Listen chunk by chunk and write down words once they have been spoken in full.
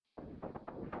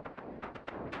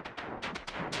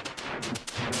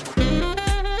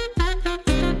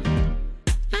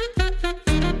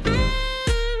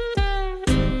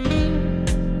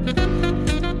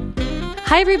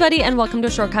Hi, everybody, and welcome to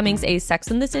Shortcomings, a Sex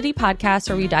and the City podcast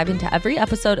where we dive into every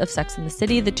episode of Sex and the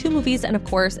City, the 2 movies, and of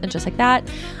course, and just like that,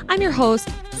 I'm your host,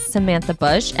 Samantha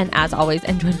Bush, and as always,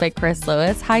 I'm joined by Chris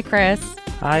Lewis. Hi, Chris.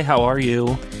 Hi, how are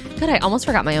you? Good, I almost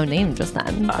forgot my own name just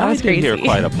then. That I was did crazy. hear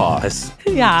quite a pause.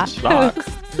 Yeah. Shock.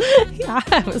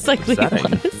 I was like, wait,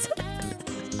 what is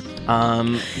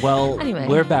it? Well, Anyway.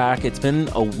 We're back. It's been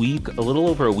a week, a little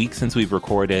over a week since we've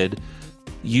recorded.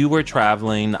 You were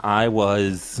traveling. I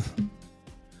was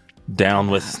down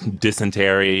with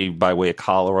dysentery by way of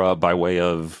cholera, by way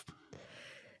of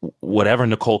whatever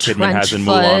Nicole Kidman has in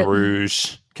Moulin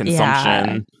Rouge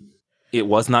consumption. Yeah. It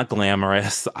was not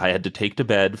glamorous. I had to take to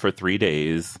bed for 3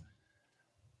 days.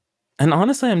 And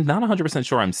honestly, I'm not 100%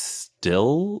 sure I'm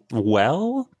still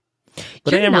well.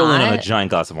 But I am rolling on a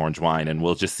giant glass of orange wine, and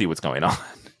we'll just see what's going on.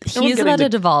 He's about to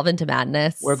devolve into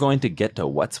madness. We're going to get to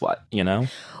what's what, you know?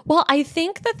 Well, I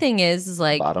think the thing is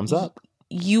like... Bottoms up.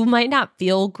 You might not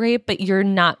feel great, but you're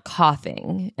not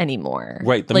coughing anymore.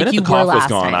 Right. The minute the cough was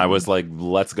gone, I was like,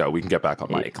 let's go. We can get back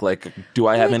on mic. Like, do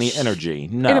I have any energy?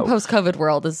 No. In a post-COVID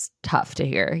world is tough to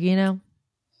hear, you know?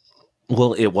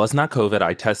 Well, it was not COVID.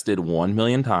 I tested 1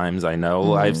 million times. I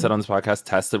know I've said on this podcast,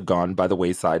 tests have gone by the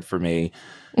wayside for me.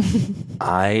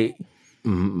 My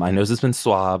nose has been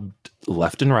swabbed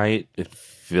left and right. It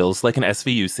feels like an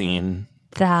SVU scene.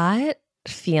 That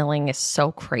feeling is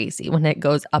so crazy when it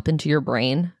goes up into your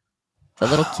brain. The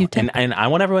little Q-tip. And I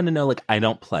want everyone to know, like, I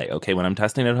don't play, okay? When I'm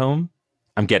testing at home,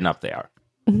 I'm getting up there.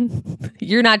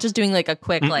 You're not just doing like a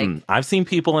quick, like... I've seen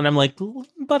people and I'm like,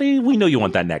 buddy, we know you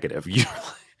want that negative.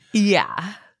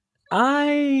 Yeah.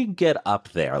 I get up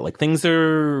there. Like, things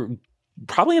are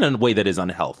probably in a way that is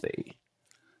unhealthy.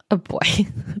 Oh, boy.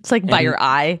 It's like by your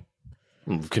eye.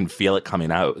 You can feel it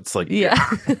coming out. It's like... Yeah.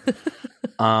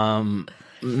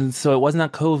 So it was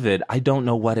not COVID. I don't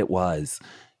know what it was.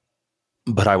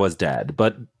 But I was dead.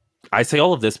 But I say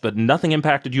all of this, but nothing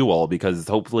impacted you all because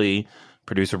hopefully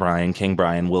producer Brian, King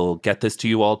Brian, will get this to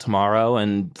you all tomorrow.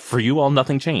 And for you all,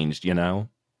 nothing changed, you know?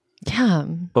 Yeah.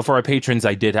 But for our patrons,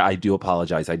 I do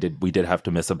apologize. We did have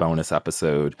to miss a bonus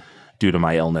episode due to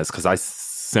my illness because I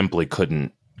simply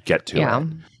couldn't get to it.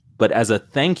 But as a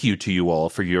thank you to you all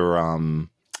for your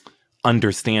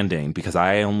understanding, because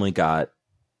I only got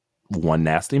one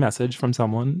nasty message from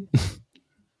someone,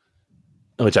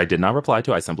 which I did not reply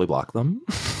to. I simply blocked them.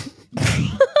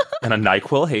 And a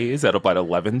NyQuil haze at about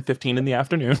 11:15 in the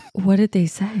afternoon. What did they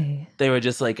say? They were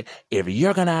just like, if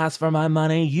you're going to ask for my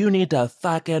money, you need to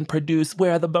fucking produce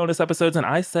where are the bonus episodes. And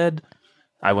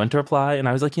I went to reply and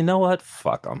I was like, you know what?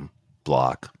 Fuck them.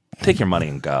 Block. Take your money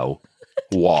and go.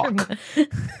 Walk.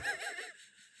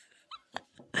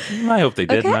 I hope they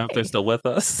did. Okay. I hope they're still with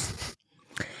us.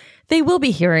 They will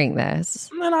be hearing this.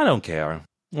 And I don't care.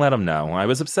 Let them know. I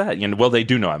was upset. Well, they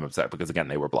do know I'm upset because, again,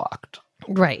 they were blocked.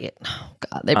 Right. Oh,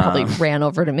 God. They probably ran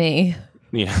over to me.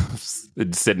 Yeah.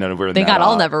 Sitting over in Thank God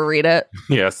I'll never read it.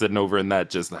 Yeah. Sitting over in that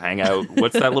just hangout.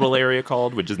 What's that little area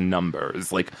called? Which is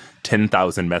numbers. Like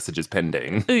 10,000 messages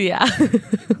pending. Yeah.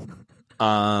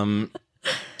 But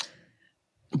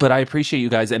I appreciate you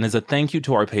guys. And as a thank you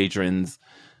to our patrons,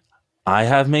 I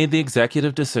have made the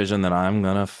executive decision that I'm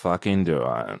going to fucking do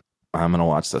it. I'm going to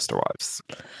watch Sister Wives.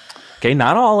 Okay,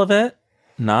 not all of it.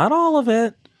 Not all of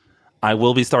it. I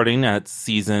will be starting at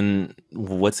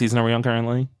what season are we on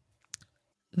currently?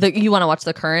 You want to watch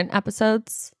the current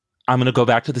episodes? I'm going to go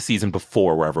back to the season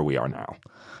before wherever we are now.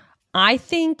 I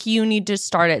think you need to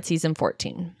start at season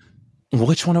 14.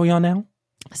 Which one are we on now?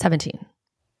 17.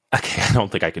 Okay, I don't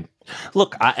think I can.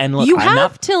 Look, you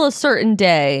have till a certain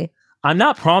day. I'm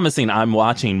not promising I'm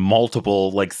watching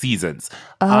multiple seasons.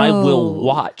 Oh. I will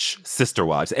watch Sister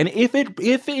Wives, and if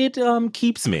it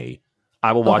keeps me,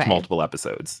 I will watch multiple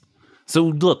episodes. So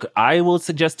look, I will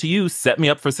suggest to you, set me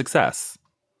up for success.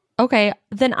 Okay,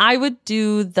 then I would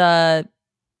do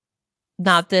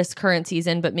not this current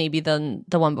season, but maybe the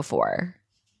one before.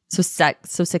 So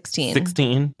 16. 16.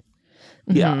 Mm-hmm.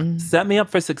 Yeah, set me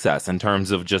up for success in terms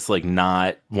of just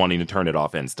not wanting to turn it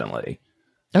off instantly.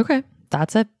 Okay,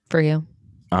 that's it for you.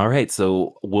 All right,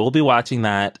 so we'll be watching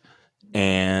that,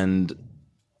 and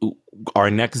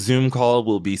our next Zoom call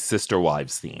will be Sister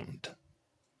Wives themed.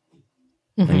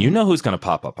 Mm-hmm. And you know who's going to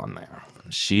pop up on there.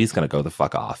 She's going to go the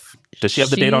fuck off. Does she have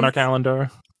the date on our calendar?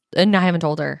 And I haven't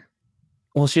told her.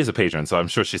 Well, she's a patron, so I'm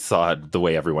sure she saw it the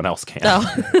way everyone else can.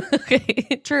 Oh,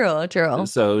 okay. True.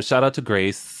 So shout out to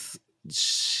Grace.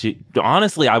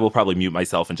 Honestly, I will probably mute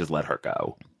myself and just let her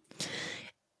go.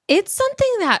 It's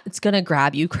something that's going to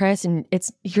grab you, Chris, and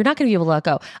you're not going to be able to let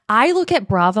go. I look at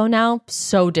Bravo now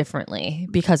so differently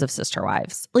because of Sister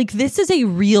Wives. This is a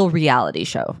real reality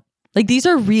show. These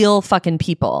are real fucking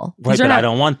people. Right, but I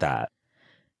don't want that.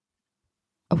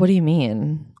 What do you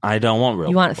mean? I don't want real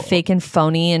You want people. fake and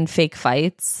phony and fake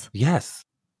fights? Yes.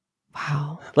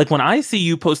 Wow. Like when I see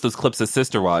you post those clips of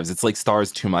Sister Wives, it's like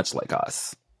stars too much like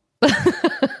us.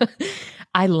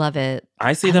 I love it.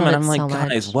 I see them and I'm so like,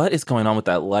 guys, what is going on with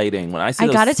that lighting? When I see I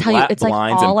those gotta tell you, it's like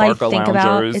all I think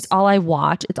about. It's all I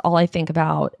watch. It's all I think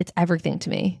about. It's everything to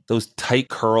me. Those tight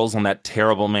curls on that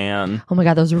terrible man. Oh my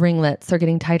God, those ringlets. They're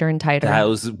getting tighter and tighter.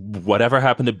 Those whatever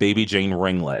happened to Baby Jane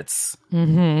ringlets.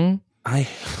 Mm-hmm.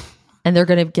 And they're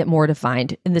going to get more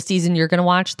defined. In the season you're going to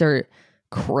watch, they're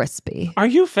crispy. Are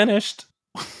you finished?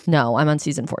 No, I'm on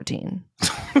season 14.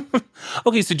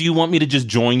 Okay, so do you want me to just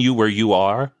join you where you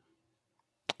are?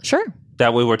 Sure.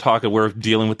 That way we're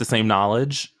dealing with the same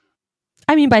knowledge.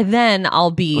 I mean, by then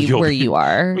I'll be where you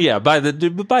are. Yeah, by the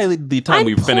time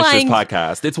we finish this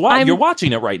podcast, it's why you're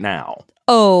watching it right now.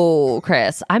 Oh,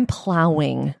 Chris, I'm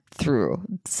plowing through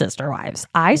Sister Wives.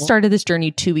 I started this journey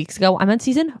 2 weeks ago. I'm on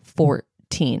season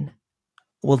 14.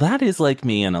 Well, that is like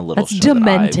me in a little That's show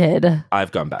demented. That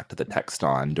I've gone back to the text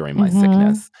on during my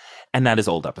sickness. And that is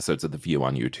old episodes of The View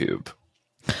on YouTube.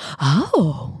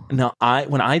 Oh. Now,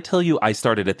 when I tell you I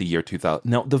started at the year 2000,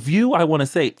 now The View, I want to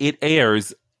say, it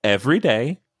airs every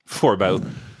day for about,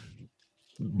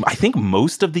 I think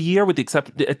most of the year, with the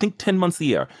exception, I think 10 months a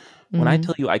year. When I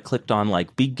tell you I clicked on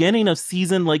like beginning of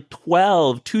season like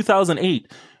 12,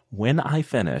 2008, when I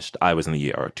finished, I was in the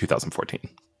year 2014.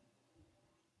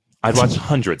 I'd watched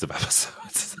hundreds of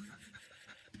episodes.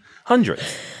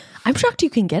 Hundreds. I'm shocked you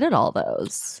can get at all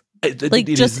those. It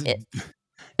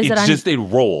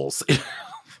rolls.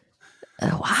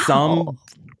 Wow. Some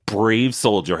brave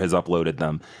soldier has uploaded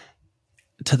them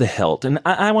to the hilt. And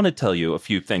I want to tell you a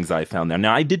few things I found there.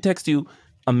 Now, I did text you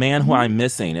a man who I'm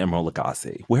missing, Emeril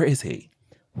Lagasse. Where is he?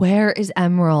 Where is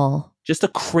Emeril? Just a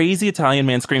crazy Italian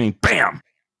man screaming, bam!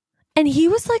 And he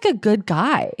was like a good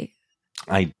guy.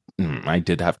 I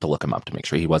did have to look him up to make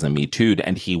sure he wasn't Me Too'd,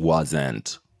 and he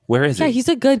wasn't. Where is he? Yeah, he's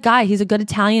a good guy. He's a good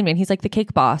Italian man. He's like the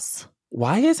cake boss.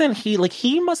 Why isn't he, like,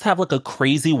 he must have like a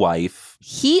crazy wife.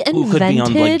 He invented who could be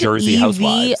on like Jersey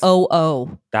Housewives.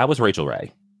 EVOO. That was Rachel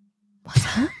Ray. Was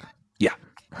that? Yeah.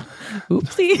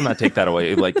 Oopsie. I'm not take that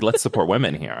away. Like, let's support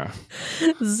women here.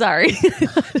 Sorry.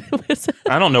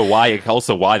 I don't know why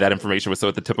that information was so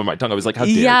at the tip of my tongue. I was like, how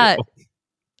dare you?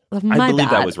 I believe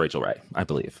that was Rachel Ray. I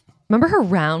believe. Remember her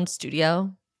round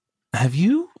studio? Have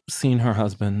you seen her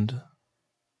husband?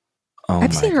 Oh,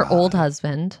 I've seen her old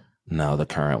husband. No, the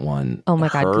current one. Oh my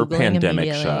God. Her Googling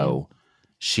pandemic show,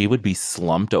 she would be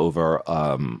slumped over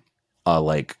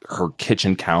like her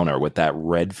kitchen counter with that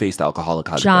red-faced alcoholic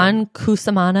husband. John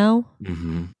Cusimano.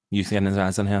 Mm-hmm. You see any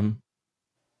eyes on him?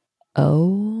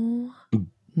 Oh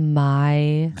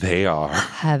my! They are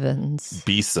heavens.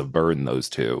 Beasts of burden. Those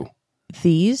two.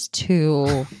 These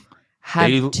two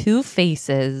have two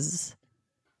faces.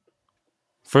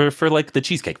 For like the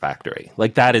Cheesecake Factory,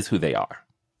 like that is who they are.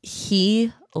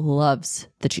 He loves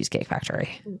the Cheesecake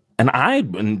Factory, and I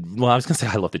was gonna say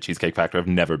I love the Cheesecake Factory. I've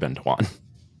never been to one.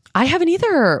 I haven't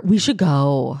either. We should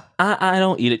go. I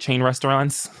don't eat at chain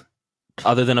restaurants,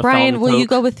 other than a Brian. phone Will Coke. you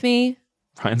go with me?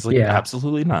 Brian's like,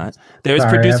 absolutely not. There's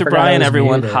producer Brian.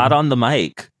 Everyone, muted. Hot on the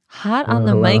mic. Hot on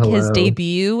the mic. Hello. His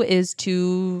debut is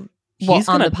to. Well,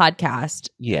 on the podcast.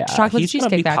 Yeah, he's going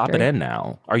to be popping in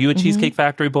now. Are you a Cheesecake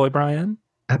Factory boy, Brian?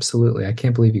 Absolutely. I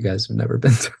can't believe you guys have never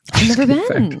been to I've never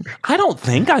been. Factory. I don't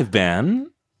think I've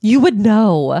been. You would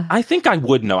know. I think I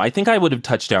would know. I think I would have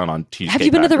touched down on Cheesecake Have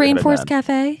you been Factory to the Rainforest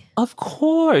Cafe? Of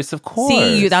course.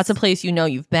 See, that's a place you know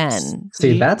you've been.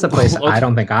 See, that's a place I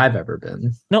don't think I've ever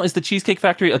been. No, is the Cheesecake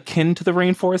Factory akin to the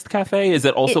Rainforest Cafe? Is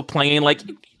it also playing like...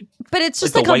 But it's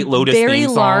just like a White Lotus very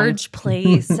large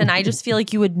place, and I just feel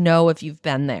like you would know if you've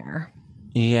been there.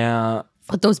 Yeah.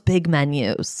 With those big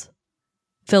menus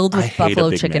filled with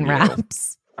buffalo chicken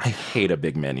wraps. I hate a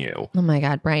big menu. Oh my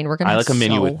God, Brian, we're going to have a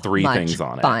menu with 3 things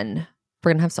on it. Fun.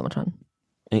 We're going to have so much fun.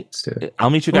 I'll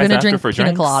meet you guys after for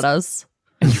pina drinks. Coladas.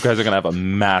 And you guys are going to have a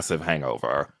massive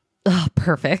hangover. Oh,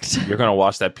 perfect. You're going to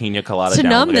wash that pina colada to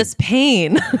down numb this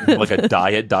pain. like a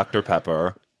diet Dr.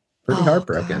 Pepper. Pretty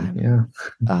heartbroken, yeah.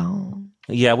 Oh.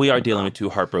 Yeah, we are dealing with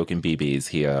 2 heartbroken BBs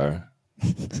here.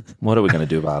 What are we going to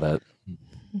do about it?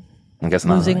 I guess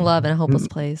not. Losing love in a hopeless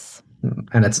place.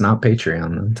 And it's not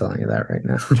Patreon, I'm telling you that right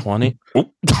now. 20?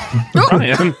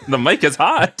 Brian, the mic is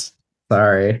hot.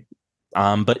 Sorry.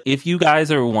 But if you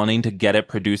guys are wanting to get at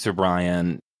producer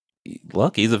Brian,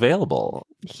 look, he's available.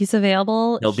 He's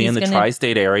available. He'll be in the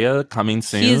tri-state area coming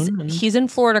soon. He's in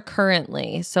Florida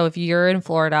currently. So if you're in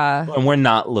Florida... And we're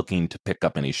not looking to pick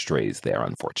up any strays there,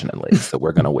 unfortunately. So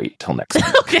we're going to wait till next week.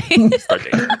 Okay. Start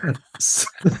dating.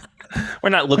 We're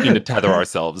not looking to tether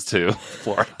ourselves to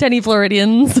Florida. To any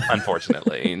Floridians.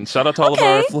 Unfortunately. And shout out to all of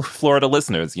our Florida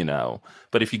listeners,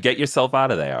 But if you get yourself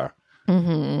out of there,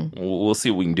 we'll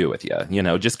see what we can do with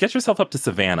you. Just get yourself up to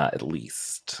Savannah at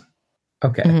least.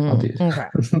 Okay, I'll do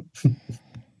that. Okay.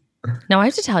 Now I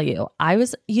have to tell you,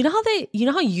 you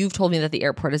know how you've told me that the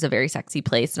airport is a very sexy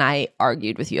place, and I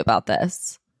argued with you about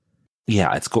this.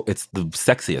 Yeah, it's the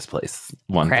sexiest place.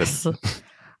 Chris,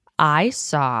 I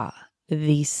saw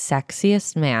the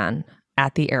sexiest man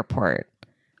at the airport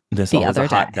the other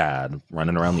day. Hot dad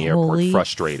running around the airport,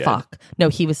 frustrated. Fuck. No,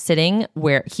 he was sitting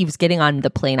where he was getting on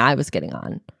the plane I was getting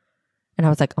on, and I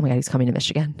was like, "Oh my God, he's coming to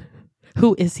Michigan.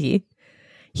 Who is he?"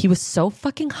 He was so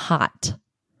fucking hot.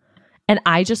 And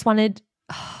I just wanted...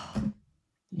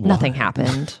 nothing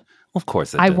happened. Of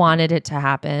course I wanted it to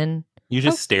happen. You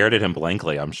just stared at him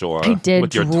blankly, I'm sure. I did.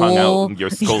 With your tongue out and your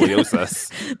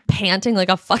scoliosis. Panting like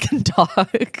a fucking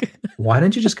dog. Why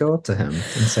didn't you just go up to him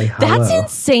and say hello? That's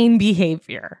insane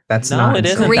behavior. That's no, not it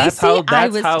isn't. Gracie,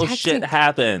 that's how shit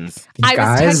happens.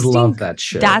 Guys love that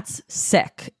shit. That's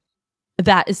sick.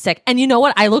 That is sick. And you know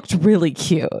what? I looked really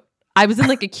cute. I was in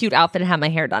like a cute outfit and had my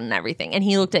hair done and everything. And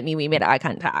he looked at me. We made eye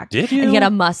contact. Did you? And he had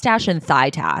a mustache and thigh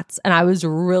tats. And I was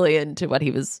really into what he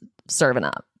was serving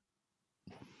up.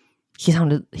 He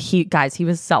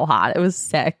was so hot. It was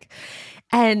sick.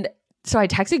 And so I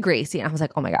texted Gracie and I was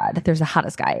like, oh my God, there's the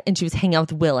hottest guy. And she was hanging out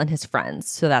with Will and his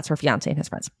friends. So that's her fiance and his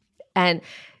friends. And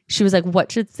she was like,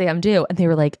 what should Sam do? And they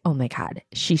were like, oh my God,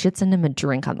 she should send him a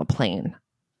drink on the plane.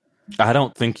 I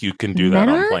don't think you can do that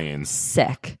on planes.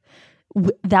 Sick.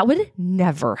 That would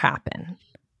never happen.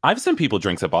 I've sent people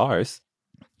drinks at bars.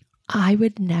 I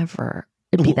would never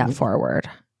be that forward.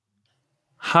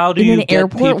 How do in you an get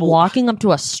airport people... walking up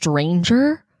to a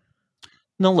stranger?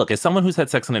 No, look, as someone who's had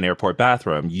sex in an airport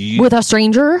bathroom, with a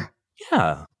stranger?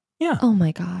 Yeah. Oh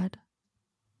my God.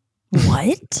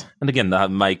 What? And again, the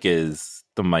mic is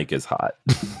hot.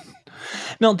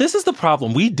 No, this is the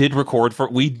problem. We did record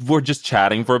we were just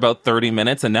chatting for about 30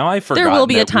 minutes, and now I forgot. There will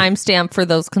be a timestamp for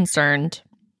those concerned.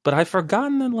 But I've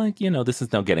forgotten that, this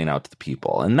is now getting out to the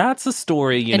people. And that's a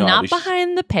story, and not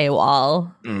behind the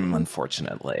paywall.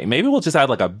 Unfortunately. Maybe we'll just add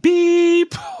like a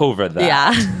beep over that.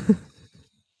 Yeah.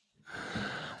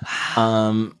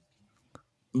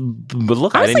 But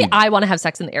look, honestly, I want to have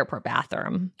sex in the airport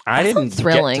bathroom. I didn't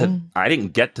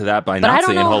get to that by not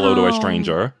saying hello to a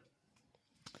stranger.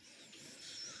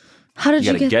 How did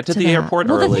you get to the airport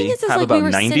early? The thing is have like about we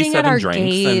were 97 sitting at our drinks,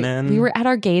 gate. and then we were at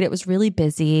our gate. It was really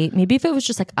busy. Maybe if it was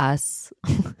just like us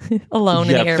alone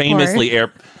in the airport.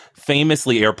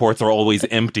 Famously, airports are always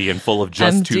empty and full of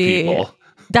just two people.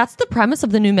 That's the premise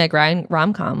of the new Meg Ryan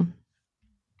rom-com.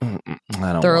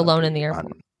 They're alone in the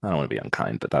airport. I don't want to be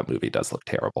unkind, but that movie does look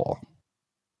terrible.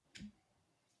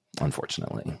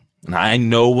 Unfortunately. And I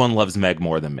know one loves Meg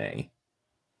more than me.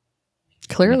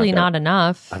 Clearly not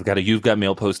enough. I've got a You've Got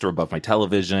Mail poster above my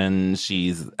television.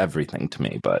 She's everything to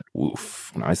me, but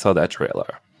woof. When I saw that trailer,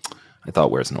 I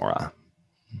thought, where's Nora?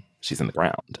 She's in the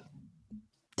ground.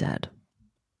 Dead.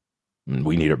 And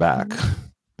we need her back.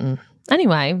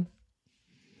 Anyway.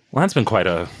 Well, that's been quite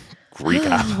a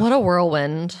recap. What a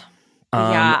whirlwind.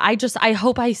 Yeah, I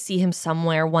hope I see him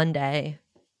somewhere one day.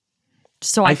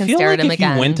 So I can stare at him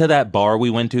again. If you went to that bar we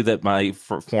went to that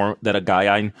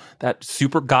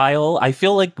Super Guile, I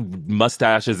feel like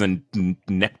mustaches and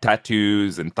neck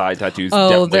tattoos and thigh tattoos.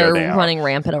 Oh, they're running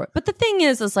rampant over. But the thing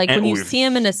is like when you see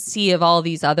him in a sea of all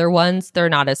these other ones, they're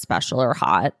not as special or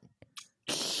hot.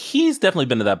 He's definitely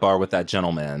been to that bar with that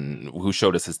gentleman who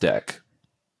showed us his dick.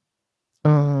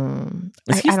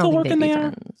 Is he still working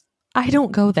there? I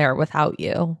don't go there without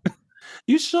you.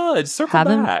 You should circle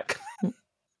back.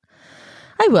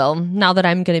 I will, now that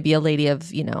I'm going to be a lady of,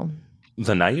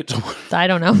 the night? I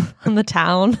don't know, in the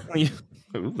town.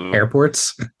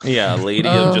 Airports? Yeah, lady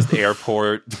of just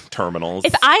airport terminals.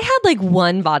 If I had like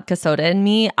one vodka soda in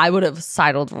me, I would have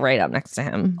sidled right up next to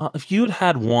him. If you'd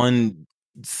had one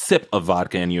sip of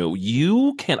vodka in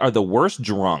you are the worst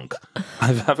drunk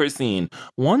I've ever seen.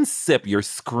 One sip, you're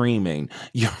screaming.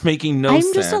 You're making no sense.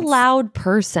 I'm just a loud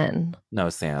person. No,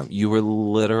 Sam, you were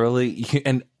literally,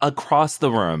 and across the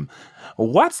room.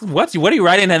 What are you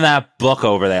writing in that book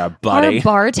over there, buddy? Our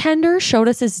bartender showed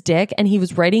us his dick, and he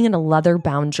was writing in a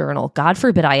leather-bound journal. God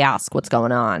forbid I ask what's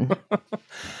going on.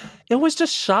 It was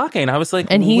just shocking. I was like,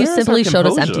 and he simply showed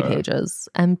us empty pages.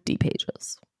 Empty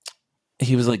pages.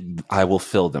 He was like, I will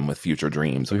fill them with future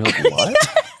dreams. We were like, what?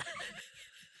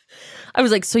 I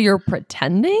was like, so you're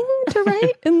pretending to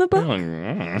write in the book?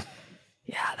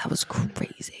 Yeah, that was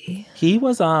crazy. He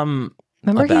was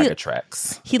Remember a bag of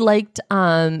tricks. He liked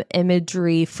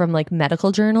imagery from like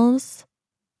medical journals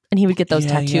And he would get those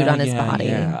tattooed on his body.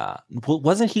 Yeah. Well,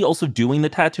 wasn't he also doing the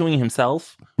tattooing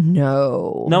himself?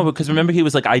 No. No, because remember he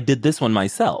was like, I did this one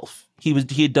myself. He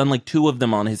had done like 2 of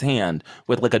them on his hand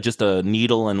with like just a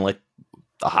needle and like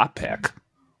a hot pick.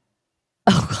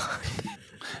 Oh, God.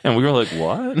 And we were like,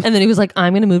 what? And then he was like,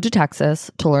 I'm going to move to Texas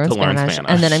to learn Spanish.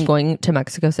 And then I'm going to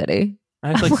Mexico City.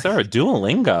 I was like, sir,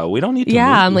 Duolingo. We don't need to move.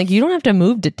 I'm like, you don't have to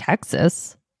move to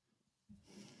Texas.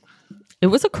 It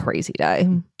was a crazy day.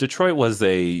 Detroit was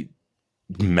a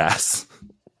mess.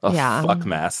 A fuck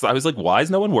mess. I was like, why is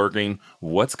no one working?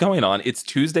 What's going on? It's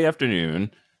Tuesday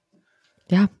afternoon.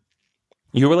 Yeah.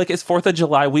 You were like, it's 4th of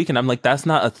July week. And I'm like, that's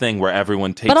not a thing where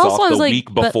everyone takes off the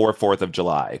week before 4th of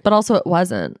July. But also it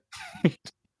wasn't.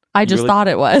 I just thought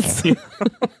it was.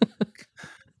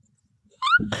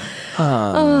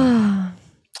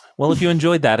 Well, if you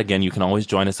enjoyed that, again, you can always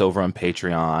join us over on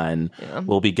Patreon. Yeah.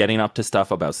 We'll be getting up to stuff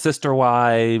about Sister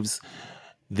Wives.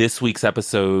 This week's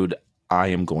episode, I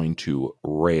am going to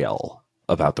rail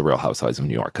about the Real Housewives of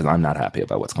New York because I'm not happy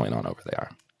about what's going on over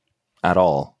there at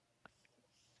all.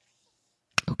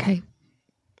 Okay.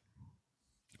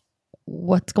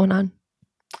 What's going on?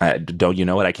 Don't you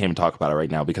know what? I can't even talk about it right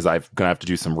now because I'm going to have to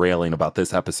do some railing about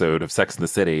this episode of Sex and the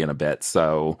City in a bit.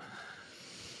 So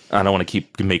I don't want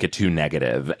to make it too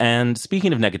negative. And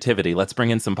speaking of negativity, let's bring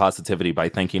in some positivity by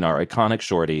thanking our iconic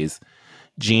shorties,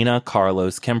 Gina,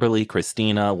 Carlos, Kimberly,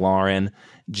 Christina, Lauren,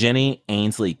 Jenny,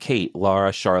 Ainsley, Kate,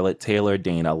 Laura, Charlotte, Taylor,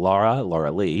 Dana,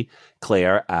 Laura Lee,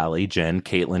 Claire, Allie, Jen,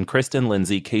 Caitlin, Kristen,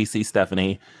 Lindsay, Casey,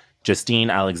 Stephanie, Justine,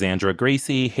 Alexandra,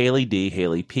 Gracie, Haley D,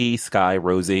 Haley P, Sky,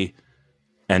 Rosie,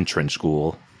 and Trench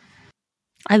School.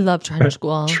 I love Trench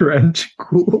School. Trench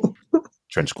School.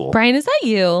 Trench School. Brian, is that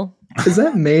you? Is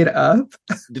that made up?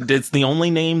 It's the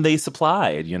only name they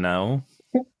supplied, you know?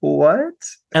 What?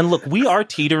 And look, we are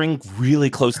teetering really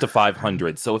close to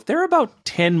 500. So if there are about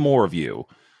 10 more of you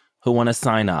who want to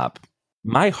sign up,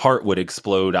 my heart would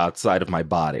explode outside of my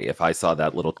body if I saw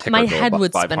that little ticker. My head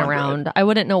would spin around. I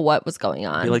wouldn't know what was going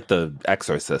on. I'd be like the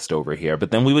Exorcist over here,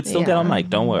 but then we would still get on mic.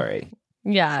 Don't worry.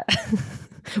 Yeah.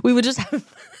 We would just have...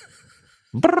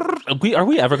 Are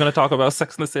we ever going to talk about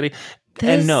Sex and the City?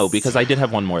 And no, because I did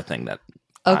have one more thing that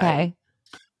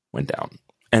went down.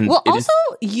 And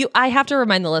I have to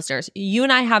remind the listeners, you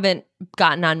and I haven't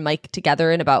gotten on mic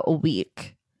together in about a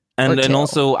week. And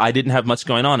also, I didn't have much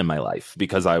going on in my life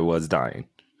because I was dying.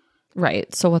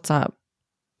 Right. So what's up?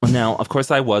 Now, of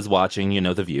course, I was watching,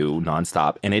 The View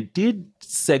nonstop. And it did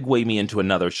segue me into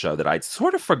another show that I'd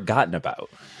sort of forgotten about.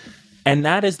 And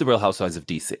that is The Real Housewives of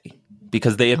D.C.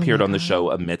 Because they appeared on the show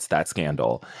amidst that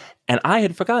scandal. And I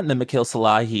had forgotten that Mikhail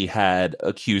Salahi had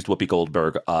accused Whoopi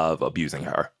Goldberg of abusing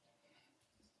her.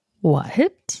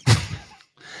 What?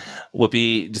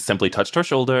 Whoopi just simply touched her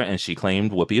shoulder and she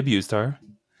claimed Whoopi abused her.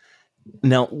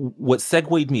 Now, what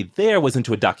segued me there was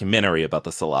into a documentary about the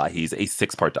Salahis, a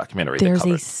 6-part documentary. There's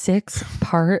a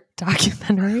 6-part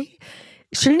documentary?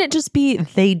 Shouldn't it just be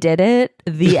They Did It,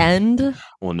 the end?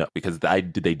 Well, no, because they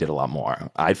did a lot more.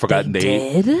 I'd forgotten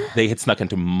they had snuck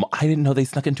into... I didn't know they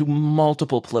snuck into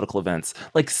multiple political events,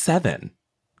 like 7.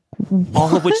 What?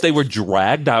 All of which they were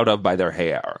dragged out of by their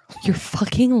hair. You're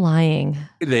fucking lying.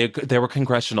 There were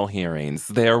congressional hearings.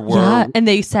 There were... Yeah, and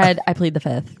they said, I plead the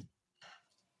 5th.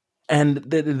 And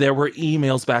there were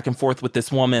emails back and forth with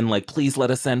this woman, like, please let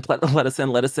us in, let us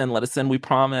in, we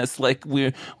promise, like,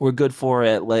 we're good for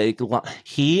it. Like,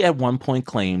 he at one point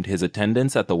claimed his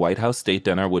attendance at the White House state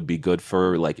dinner would be good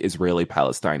for, like,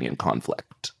 Israeli-Palestinian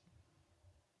conflict.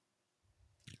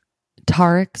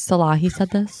 Tariq Salahi said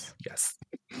this? Yes.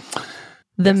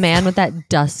 The man with that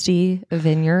dusty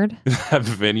vineyard? That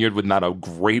vineyard with not a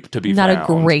grape to be found. Not a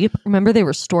grape? Remember, they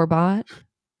were store-bought?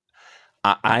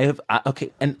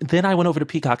 Okay, and then I went over to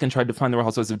Peacock and tried to find The Real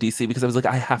Housewives of DC because I was like,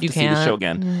 I have to see the show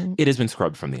again. Mm-hmm. It has been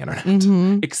scrubbed from the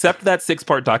internet, except that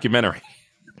 6-part documentary.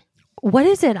 What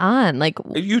is it on? Like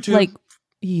YouTube. Like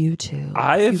YouTube.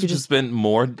 I have just spent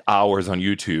more hours on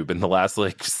YouTube in the last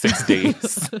 6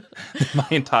 days than my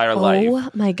entire life. Oh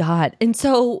my God!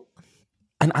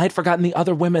 And I'd forgotten the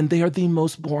other women. They are the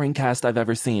most boring cast I've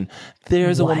ever seen.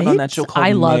 There's a woman on that show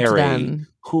called Mary,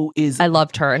 who is I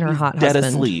loved her and her hot dead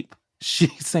husband. Asleep.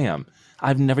 Sam,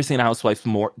 I've never seen a housewife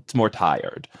more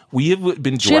tired. We have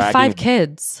been dragging... She had 5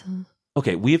 kids.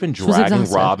 Okay, we have been dragging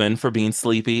Robin for being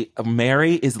sleepy.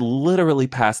 Mary is literally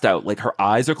passed out. Like, her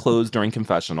eyes are closed during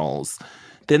confessionals.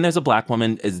 Then there's a black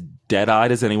woman as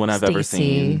dead-eyed as anyone I've ever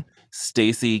seen.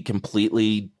 Stacey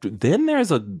completely... Then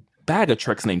there's a bag of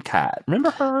tricks named Kat. Remember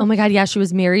her? Oh my God, yeah. She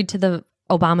was married to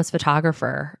Obama's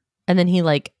photographer. And then he,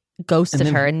 ghosted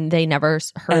her, and they never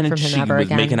heard from him ever again.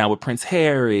 She was making out with Prince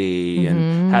Harry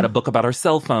and had a book about her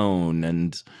cell phone.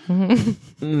 And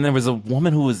there was a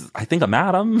woman who was, I think, a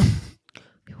madam.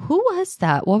 Who was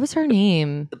that? What was her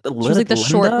name? She was like the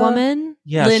short woman?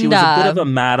 Yeah, Linda. She was a bit of a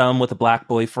madam with a black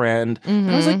boyfriend.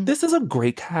 And I was like, this is a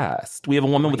great cast. We have a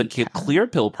woman with a clear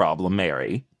pill problem,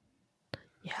 Mary.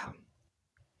 Yeah.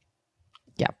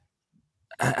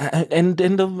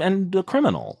 And a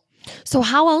criminal. So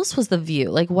how else was The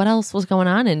View? Like, what else was going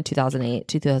on in 2008,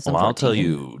 2014? Well, I'll tell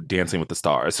you, Dancing with the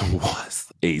Stars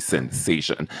was a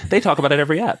sensation. They talk about it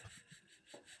every ep.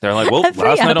 They're like, well,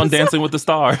 last night on Dancing with the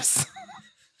Stars.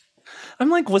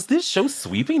 I'm like, was this show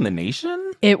sweeping the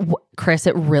nation? Chris,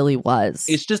 it really was.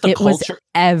 It's just a culture. Was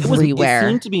everywhere. It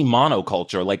seemed to be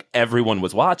monoculture, like everyone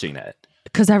was watching it.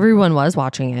 Because everyone was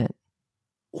watching it.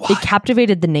 What? It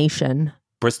captivated the nation.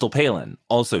 Bristol Palin,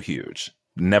 also huge.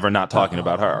 Never not talking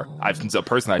about her. I've a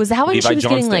person. Was that when she was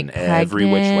getting like pregnant every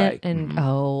which way? And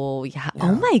oh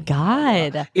my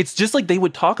God! It's just like they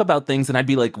would talk about things, and I'd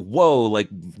be like, "Whoa!" Like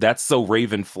that's so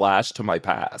Raven Flash to my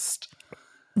past.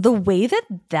 The way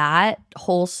that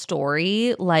whole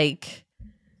story, like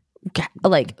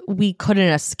we couldn't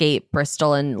escape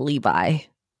Bristol and Levi.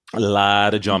 A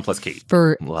lot of John plus Kate.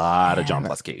 A lot of John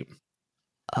plus Kate.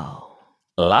 Oh.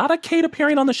 A lot of Kate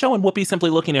appearing on the show and Whoopi simply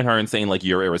looking at her and saying, like,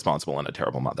 you're irresponsible and a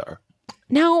terrible mother.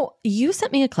 Now, you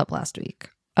sent me a clip last week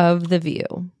of The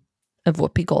View of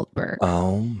Whoopi Goldberg.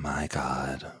 Oh, my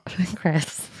God.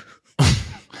 Chris.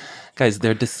 Guys,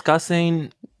 they're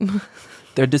discussing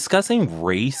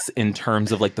race in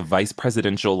terms of, like, the vice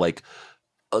presidential, like,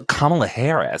 Kamala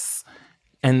Harris.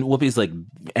 And Whoopi's like,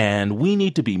 and we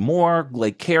need to be more,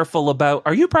 like, careful about,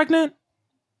 are you pregnant?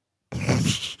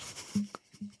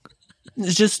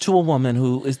 Just to a woman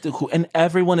who and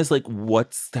everyone is like,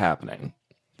 what's happening?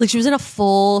 Like she was in a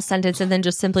full sentence and then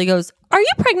just simply goes, are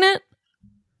you pregnant?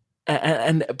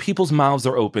 And people's mouths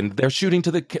are open. They're shooting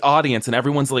to the audience and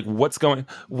everyone's like, what's going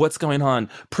on?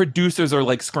 Producers are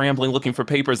like scrambling, looking for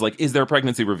papers. Like, is there a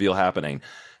pregnancy reveal happening?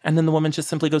 And then the woman just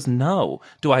simply goes, no.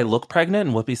 Do I look pregnant?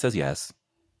 And Whoopi says, yes.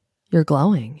 You're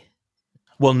glowing.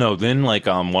 Well, no, then, like,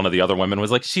 one of the other women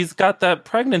was like, she's got that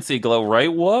pregnancy glow,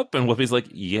 right, Whoop? And Whoopi's like,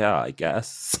 yeah, I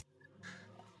guess.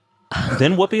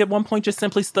 Then Whoopi at one point just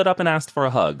simply stood up and asked for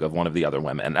a hug of one of the other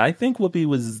women. I think Whoopi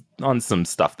was on some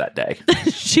stuff that day.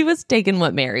 She was taking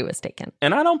what Mary was taking.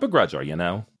 And I don't begrudge her, you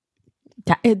know?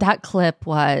 That clip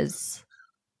was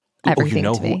everything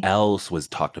to me. Who else was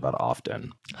talked about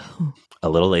often? A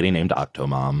little lady named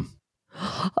Octomom.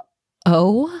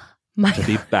 Oh, my God. To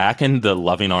be back in the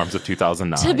loving arms of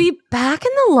 2009. To be back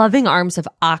in the loving arms of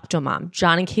Octomom,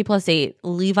 John and K+8,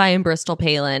 Levi and Bristol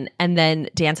Palin, and then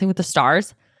Dancing with the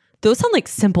Stars. Those sound like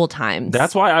simple times.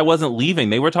 That's why I wasn't leaving.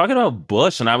 They were talking about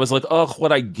Bush, and I was like, oh,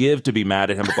 what I'd give to be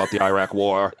mad at him about the Iraq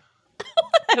war.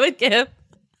 I would give.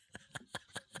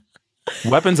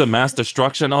 Weapons of mass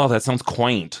destruction. Oh, that sounds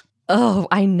quaint. Oh,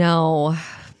 I know.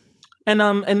 And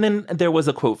then there was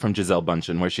a quote from Gisele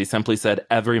Bündchen where she simply said,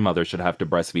 every mother should have to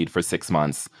breastfeed for 6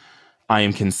 months. I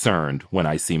am concerned when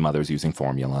I see mothers using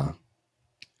formula.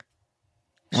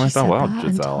 I thought, wow,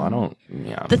 Gisele,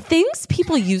 The things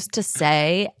people used to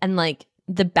say and like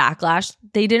the backlash,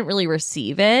 they didn't really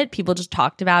receive it. People just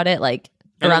talked about it like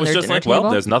around their dinner table. And it was just like, well,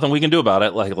 there's nothing we can do about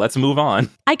it. Like, let's move on.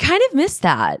 I kind of miss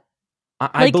that.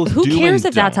 I both who do cares and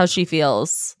if that's don't. how she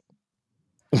feels?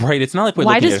 Right. It's not like we're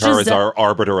looking at her as our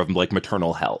arbiter of like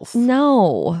maternal health.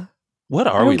 No. What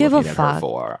are we looking at fuck. her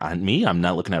for? I'm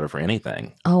not looking at her for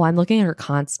anything. Oh, I'm looking at her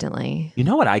constantly. You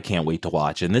know what I can't wait to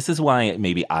watch? And this is why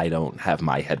maybe I don't have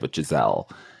my head with Gisele.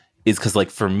 Is because, like,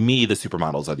 for me, the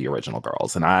supermodels are the original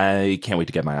girls. And I can't wait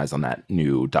to get my eyes on that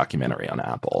new documentary on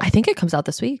Apple. I think it comes out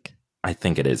this week. I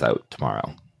think it is out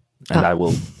tomorrow. And I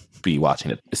will be watching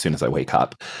it as soon as I wake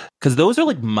up. Because those are,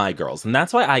 like, my girls. And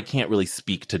that's why I can't really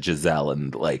speak to Gisele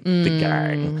and, like, the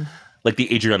gang. Like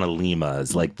the Adriana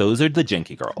Limas, like those are the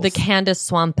janky girls. The Candace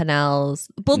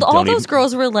Swampinells. Well, all those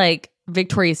girls were like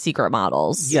Victoria's Secret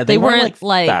models. Yeah, they weren't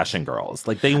like fashion girls.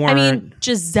 Like they weren't. I mean,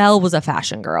 Gisele was a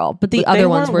fashion girl, but the other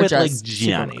ones were with, just like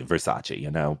Gianni Versace,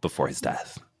 you know, before his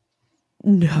death.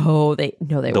 No, they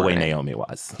weren't. The way Naomi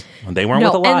was. They weren't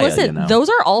with Aliyah, and listen, you know? Those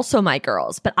are also my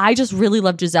girls, but I just really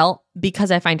love Gisele because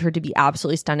I find her to be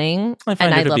absolutely stunning. I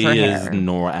find her to be as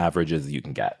nor average as you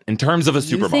can get in terms of a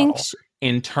supermodel.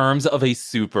 In terms of a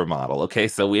supermodel, okay?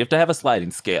 So we have to have a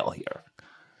sliding scale here.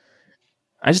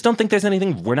 I just don't think there's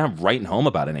anything, we're not writing home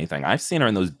about anything. I've seen her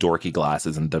in those dorky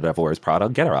glasses and The Devil Wears Prada.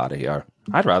 Get her out of here.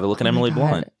 I'd rather look at Emily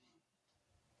Blunt.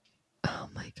 Oh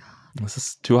my God. This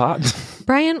is too hot.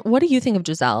 Brian, what do you think of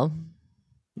Gisele?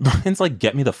 Brian's like,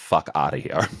 get me the fuck out of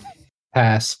here.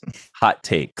 Pass. Hot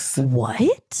takes.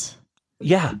 What?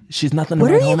 Yeah, she's nothing to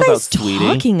What are write you home guys about, sweetie.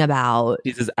 talking about?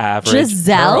 She's his average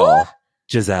Giselle? girl.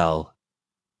 Giselle.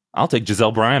 I'll take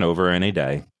Giselle Bryant over any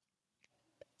day.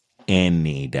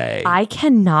 Any day. I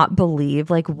cannot believe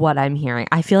like what I'm hearing.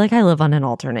 I feel like I live on an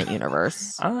alternate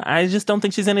universe. I just don't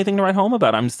think she's anything to write home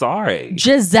about. I'm sorry.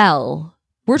 Giselle.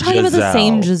 We're talking about the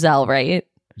same Giselle, right?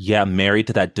 Yeah, married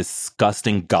to that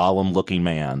disgusting Gollum-looking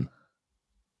man.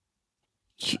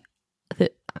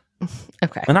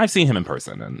 Okay. And I've seen him in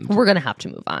person. And We're going to have to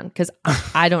move on because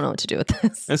I don't know what to do with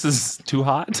this. this is too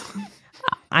hot.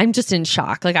 I'm just in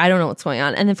shock. Like, I don't know what's going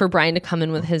on. And then for Brian to come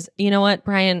in with his, you know what,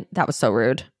 Brian, that was so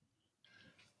rude.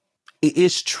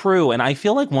 It's true. And I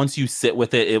feel like once you sit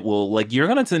with it, it will, like, you're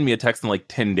going to send me a text in like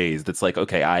 10 days that's like,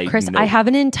 okay, Chris, I have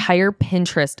an entire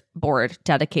Pinterest board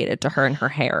dedicated to her and her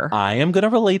hair. I am going to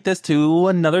relate this to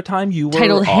another time you were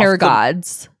titled Hair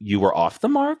Gods. You were off the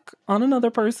mark on another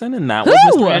person, and that was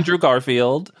Mr. Andrew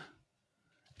Garfield.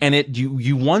 And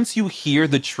you once you hear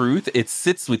the truth, it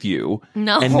sits with you.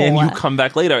 No. And then you come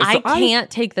back later. So I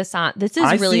can't take this on. This is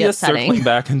really upsetting. I see us circling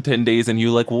back in 10 days, and you're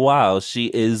like, wow,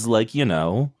 she is like, you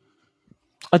know,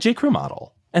 a J. Crew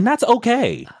model. And that's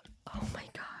okay. Oh my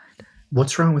God.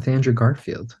 What's wrong with Andrew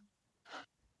Garfield?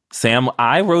 Sam,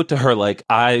 I wrote to her like,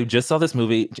 I just saw this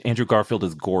movie. Andrew Garfield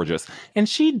is gorgeous. And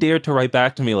she dared to write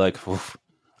back to me like,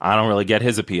 I don't really get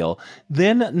his appeal.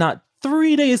 Then not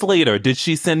 3 days later, did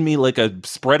she send me like a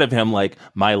spread of him like,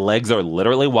 my legs are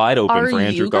literally wide open for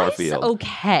Andrew Garfield.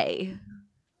 Okay.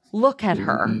 Look at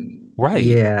her. Right.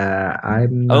 Yeah,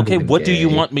 I'm not okay, even what do you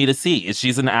gay. want me to see? Is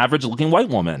she's an average looking white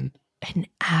woman? An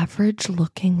average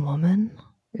looking woman?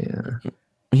 Yeah.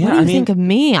 Yeah, what do you think of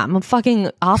me? I'm a fucking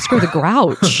Oscar the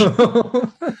Grouch.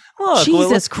 Look,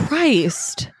 Jesus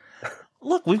Christ.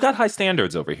 Look, we've got high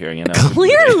standards over here, you know.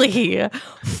 Clearly.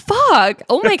 Fuck.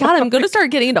 Oh my God, I'm going to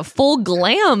start getting into full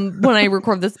glam when I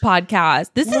record this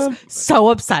podcast. This is so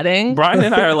upsetting. Brian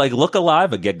and I are like, look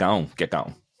alive, but get going. Get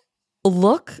going.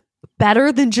 Look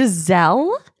better than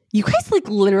Giselle? You guys like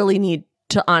literally need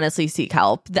to honestly seek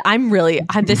help.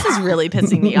 This is really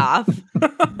pissing me off.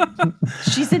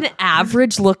 She's an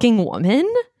average looking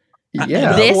woman.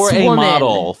 Yeah. This for a woman.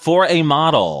 model. For a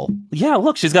model. Yeah,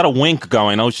 look, she's got a wink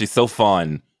going. Oh, she's so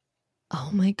fun. Oh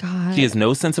my God. She has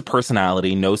no sense of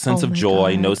personality, no sense of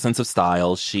joy, God. No sense of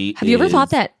style. Have you ever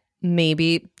thought that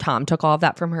maybe Tom took all of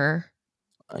that from her?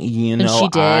 You And know, she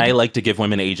did? I like to give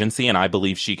women agency, and I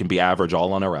believe she can be average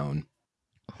all on her own.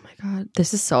 Oh my God.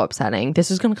 This is so upsetting.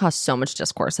 This is going to cause so much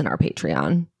discourse in our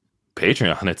Patreon.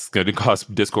 Patreon, it's going to cause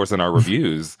discourse in our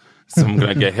reviews. So I'm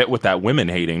going to get hit with that women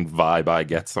hating vibe I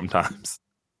get sometimes.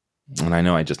 And I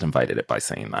know I just invited it by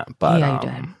saying that, but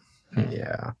Yeah, you did.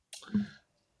 Yeah.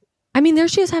 I mean, there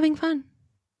she is having fun.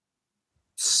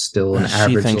 Still an She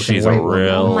average thinks looking she's a white woman.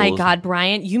 real- Oh my God,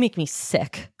 Brian, you make me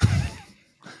sick.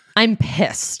 I'm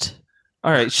pissed.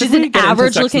 all right, should She's we an get into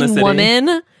average Sex and the looking City?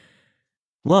 woman.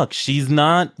 Look, she's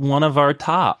not one of our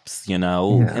tops, you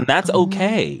know, Yeah. and that's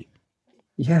okay.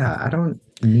 Yeah, I don't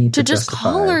need To to just justify.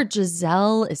 call her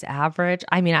Giselle is average.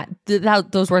 I mean,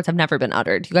 those words have never been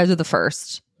uttered. You guys are the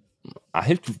first. I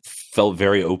have felt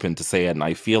very open to say it, and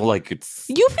I feel like it's.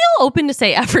 You feel open to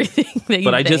say everything that you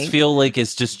But I just think. feel like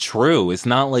it's just true. It's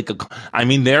not like I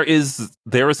mean, there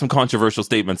are some controversial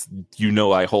statements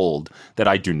I hold that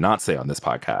I do not say on this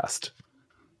podcast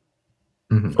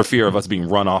Mhm. for fear of us being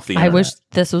run off the I internet. wish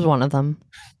this was one of them.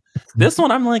 This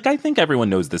one, I'm like, I think everyone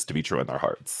knows this to be true in their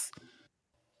hearts.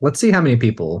 Let's see how many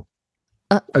people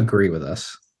agree with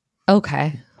us.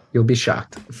 Okay. You'll be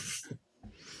shocked.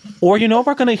 Or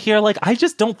we're gonna hear like, I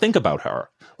just don't think about her.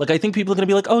 Like, I think people are gonna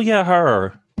be like, oh yeah,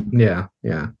 her. Yeah,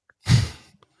 yeah.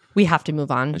 We have to move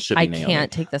on. It should be I Naomi.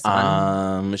 can't take this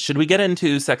on. Should we get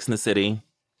into Sex and the City?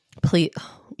 Please.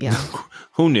 Yeah.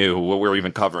 Who knew what we were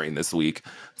even covering this week?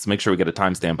 Let's make sure we get a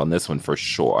timestamp on this one for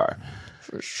sure.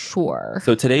 For sure.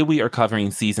 So today we are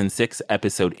covering season 6,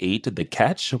 episode 8, The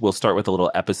Catch. We'll start with a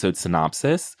little episode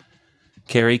synopsis.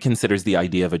 Carrie considers the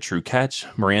idea of a true catch.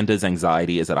 Miranda's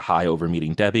anxiety is at a high over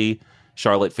meeting Debbie.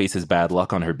 Charlotte faces bad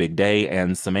luck on her big day.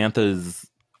 And Samantha's,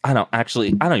 I don't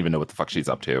even know what the fuck she's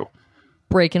up to.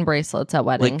 Breaking bracelets at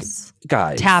weddings.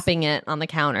 Guys. Tapping it on the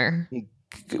counter.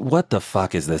 What the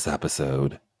fuck is this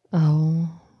episode? Oh.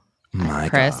 My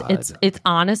Chris, God. it's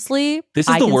honestly, This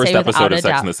is I the can worst say episode without of a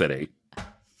Sex doubt- and the City.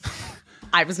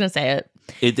 I was going to say it.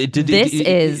 It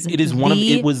is one of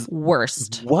it was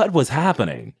worst. What was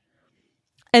happening?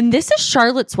 And this is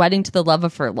Charlotte's wedding to the love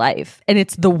of her life, and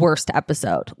it's the worst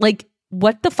episode. Like,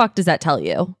 what the fuck does that tell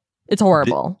you? It's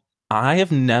horrible. I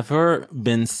have never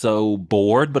been so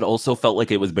bored, but also felt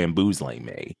like it was bamboozling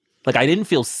me. Like, I didn't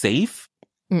feel safe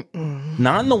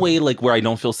Not in the way like where I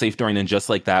don't feel safe during and just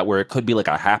like that, where it could be like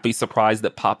a happy surprise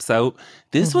that pops out.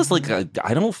 This was like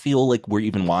I don't feel like we're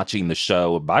even watching the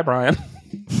show. Bye, Brian.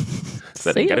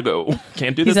 Said I gotta go.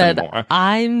 Can't do this anymore.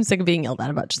 I'm sick of being yelled at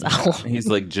about Giselle. He's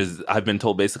like, I've been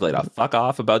told basically to fuck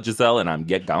off about Giselle, and I'm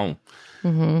get gone.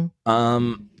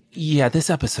 Yeah, this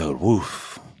episode.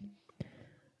 Woof.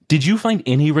 Did you find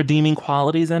any redeeming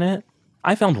qualities in it?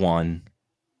 I found one.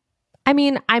 I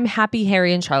mean, I'm happy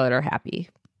Harry and Charlotte are happy.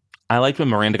 I liked when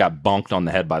Miranda got bonked on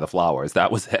the head by the flowers.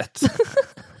 That was it.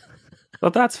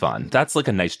 But that's fun. That's like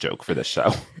a nice joke for this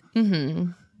show.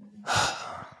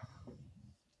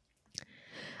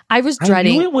 I was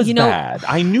dreading. I knew it was bad.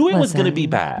 I knew it was going to be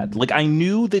bad. Like I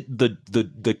knew that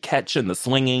the catch and the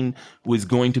swinging was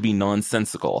going to be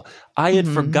nonsensical. I had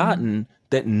forgotten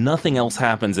that nothing else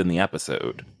happens in the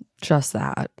episode. Just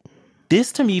that.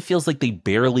 This to me feels like they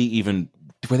barely even.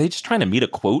 Were they just trying to meet a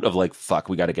quote of like, fuck,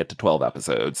 we got to get to 12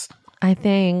 episodes? I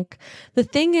think the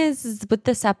thing is with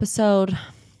this episode.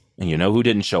 And you know who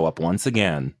didn't show up once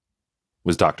again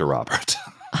was Dr. Robert.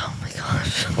 Oh my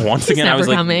gosh. Once again, I was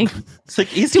like, it's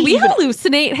like, do we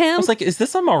hallucinate him? I was like, is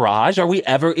this a mirage? Are we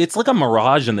ever? It's like a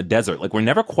mirage in the desert. Like we're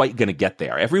never quite going to get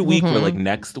there. Every week we're like,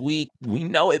 next week, we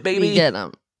know it, baby. We get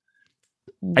him.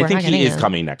 I think he is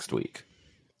coming next week.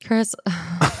 Chris,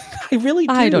 I really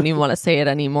do. I don't even want to say it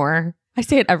anymore. I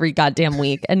say it every goddamn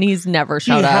week, and he's never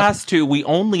showed up. He has to. We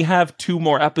only have 2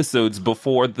 more episodes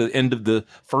before the end of the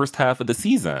first half of the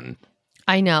season.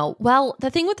 I know. Well, the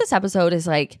thing with this episode is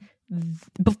like,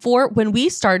 before, when we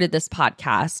started this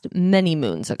podcast many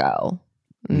moons ago,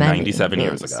 97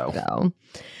 years ago,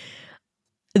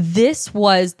 this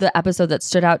was the episode that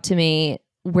stood out to me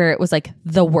where it was like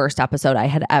the worst episode I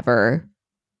had ever,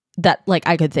 that like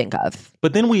I could think of.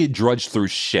 But then we drudged through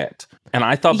shit. And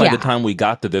I thought by the time we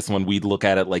got to this one, we'd look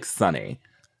at it like Sunny.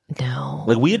 No.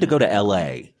 Like we had to go to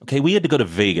LA. Okay. We had to go to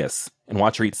Vegas and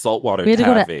watch her eat saltwater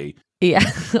taffy.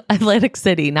 Atlantic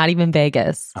City, not even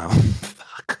Vegas. Oh,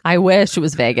 fuck. I wish it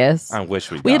was Vegas. I wish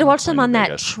we had to watch them on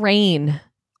that train.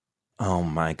 Oh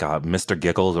my God. Mr.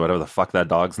 Giggles or whatever the fuck that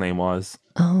dog's name was.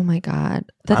 Oh my God.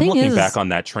 I'm looking back on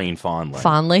that train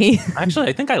fondly. Actually,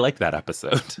 I think I liked that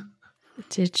episode.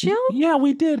 Did you? Yeah,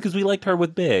 we did because we liked her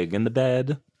with Big in the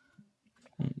bed.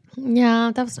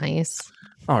 Yeah, that was nice.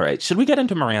 All right. Should we get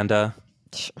into Miranda?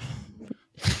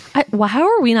 How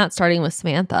are we not starting with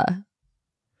Samantha?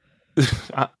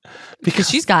 Because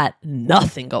she's got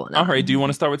nothing going on. All right. Do you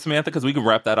want to start with Samantha? Because we can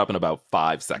wrap that up in about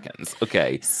 5 seconds.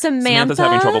 Okay. Samantha's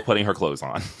having trouble putting her clothes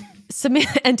on.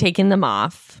 And taking them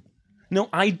off. No,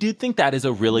 I did think that is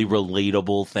a really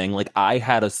relatable thing. Like I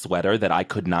had a sweater that I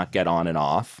could not get on and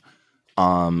off.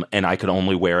 And I could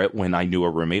only wear it when I knew a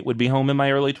roommate would be home in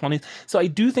my early 20s. So I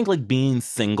do think like being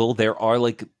single, there are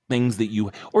like things that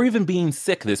or even being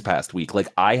sick this past week. Like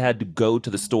I had to go to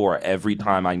the store every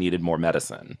time I needed more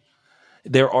medicine.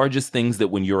 There are just things that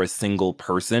when you're a single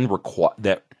person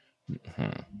that.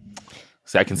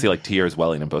 See, I can see like tears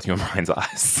welling in both you and Brian's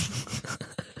eyes.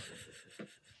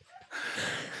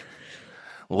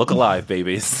 Look alive,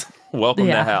 babies. Welcome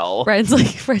to hell. Brian's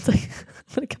like, I'm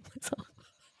gonna kill myself.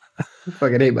 I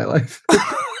fucking hate my life.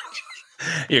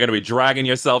 You're going to be dragging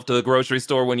yourself to the grocery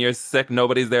store when you're sick.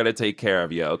 Nobody's there to take care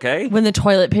of you, okay? When the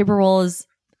toilet paper roll is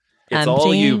it's empty,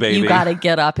 all you, baby. You got to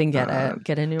get up and get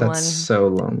a new one. That's so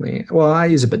lonely. Well, I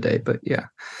use a bidet, but yeah.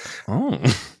 Oh.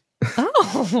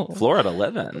 Florida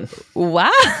living.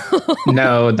 Wow.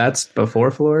 No, that's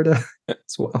before Florida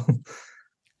as well.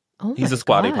 Oh, he's a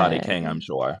squatty potty king, I'm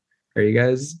sure. Are you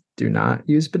guys do not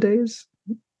use bidets?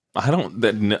 A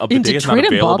bidet is not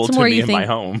available to me in my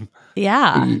home.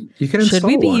 Yeah. You can install Should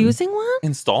we be one. using one?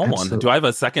 Install one. Do I have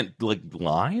a second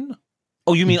line?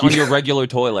 Oh, you mean on your regular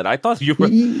toilet? I thought you were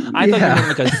I thought you were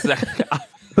like a second.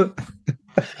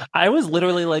 I was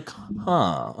literally like,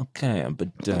 okay, a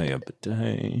bidet.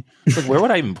 Like, where would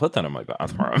I even put that in my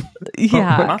bathroom?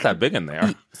 Yeah. Not that big in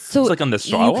there. So it's like on the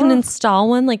shower? You can install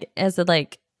one like as a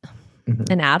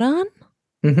an add-on?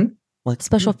 Mm-hmm. Like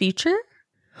special feature?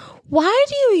 Why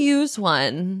do you use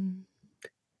one?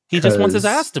 He just wants his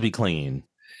ass to be clean.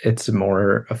 It's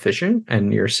more efficient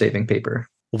and you're saving paper.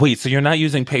 Wait, so you're not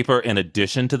using paper in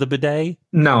addition to the bidet?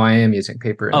 No, I am using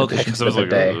paper in addition to the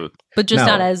bidet. But just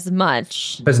not as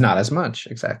much. But it's not as much,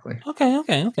 exactly. Okay.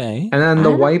 And then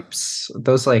the wipes,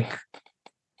 those like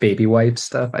baby wipe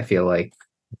stuff, I feel like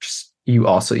you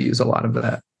also use a lot of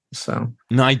that. So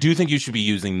no, I do think you should be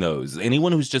using those.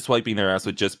 Anyone who's just wiping their ass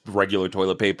with just regular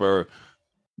toilet paper,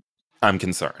 I'm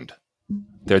concerned.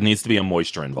 There needs to be a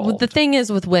moisture involved. Well, the thing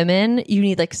is with women, you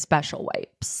need like special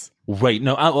wipes. Right.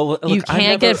 No, look, you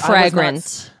can't get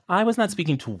fragrant. I was not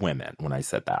speaking to women when I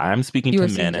said that. I'm speaking to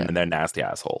men and they're nasty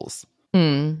assholes.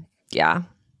 Yeah.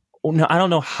 Oh, no, I don't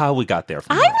know how we got there.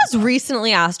 I was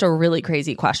recently asked a really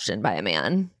crazy question by a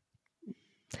man.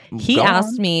 He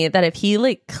asked me that if he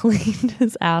like cleaned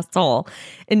his asshole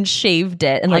and shaved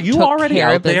it and like you took already care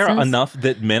out of there business, enough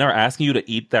that men are asking you to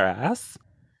eat their ass?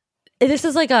 This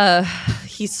is like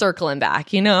he's circling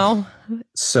back, you know?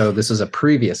 So this is a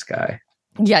previous guy.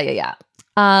 Yeah.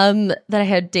 That I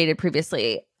had dated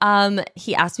previously.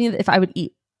 He asked me if I would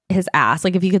eat his ass,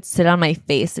 like if he could sit on my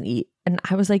face and eat. And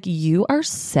I was like, you are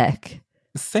sick.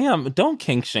 Sam, don't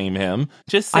kink shame him.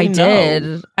 Just say I no.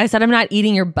 did. I said, I'm not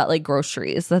eating your butt like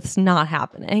groceries. That's not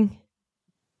happening.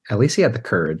 At least he had the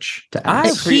courage to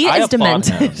ask. He is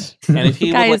demented. Him. And if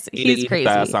he Guys, would like me to he's eat crazy.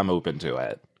 his ass, I'm open to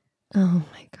it. Oh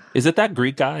my God. Is it that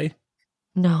Greek guy?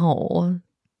 No.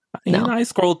 You know, I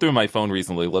scrolled through my phone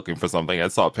recently looking for something. I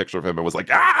saw a picture of him and was like,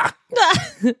 ah!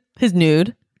 His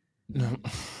nude.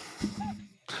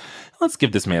 Let's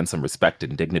give this man some respect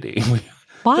and dignity.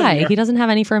 Why? He doesn't have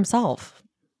any for himself.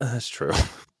 That's true.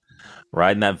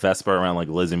 Riding that Vespa around like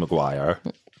Lizzie McGuire.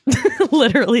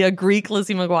 Literally a Greek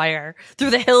Lizzie McGuire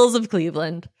through the hills of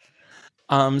Cleveland.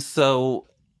 So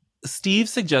Steve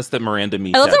suggests that Miranda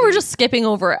meet I love that Debbie. we're just skipping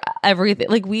over everything.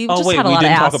 Like we've just had a we lot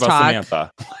didn't of talk ass about talk.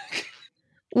 Samantha.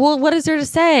 Well, what is there to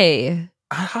say?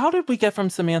 How did we get from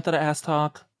Samantha to ass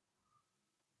talk?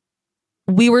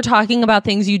 We were talking about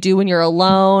things you do when you're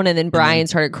alone, and then Brian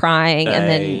started crying, and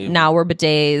then now we're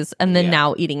bidets, and then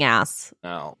now eating ass.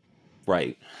 Oh,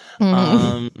 right.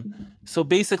 So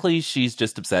basically, she's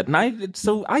just upset, and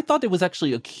I thought it was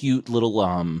actually a cute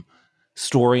little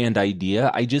story and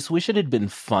idea. I just wish it had been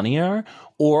funnier,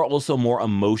 or also more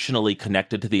emotionally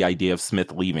connected to the idea of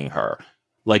Smith leaving her,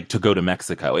 like to go to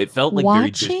Mexico. It felt like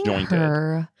very disjointed.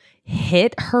 Her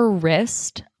hit her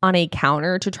wrist on a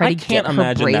counter to try to get her bracelets off.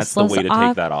 I can't imagine that's the way to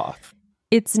take that off.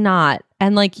 It's not.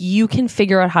 And like you can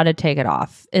figure out how to take it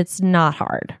off. It's not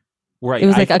hard. Right. It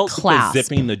was like I a felt clasp. The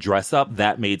zipping the dress up,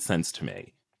 that made sense to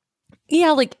me.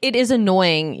 Yeah, like it is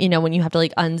annoying, you know, when you have to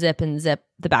like unzip and zip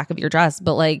the back of your dress,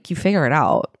 but like you figure it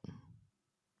out.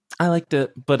 I liked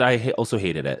it, but I also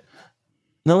hated it.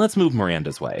 Now let's move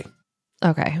Miranda's way.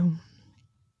 Okay.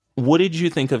 What did you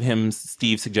think of him,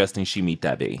 Steve, suggesting she meet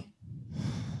Debbie?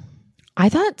 I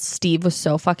thought Steve was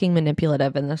so fucking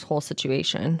manipulative in this whole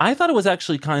situation. I thought it was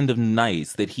actually kind of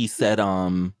nice that he said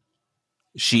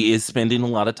she is spending a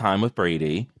lot of time with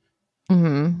Brady.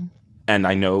 Mm-hmm. And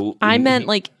I know... I meant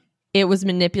like it was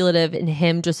manipulative in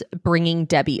him just bringing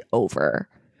Debbie over.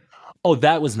 Oh,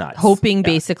 that was nice. Hoping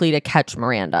basically to catch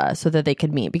Miranda so that they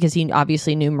could meet because he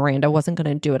obviously knew Miranda wasn't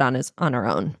going to do it on her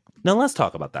own. Now let's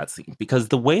talk about that scene because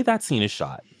the way that scene is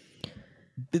shot,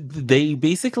 they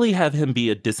basically have him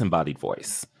be a disembodied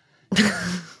voice.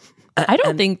 I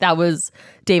don't think that was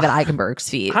David Eichenberg's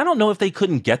feat. I don't know if they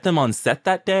couldn't get them on set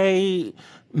that day.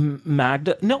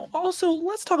 Magda. No, also,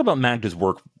 let's talk about Magda's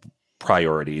work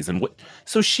priorities.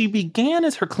 So she began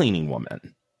as her cleaning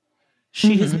woman.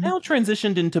 She has now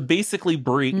transitioned into basically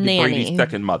Brady's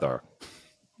second mother.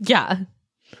 Yeah.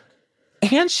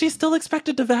 And she's still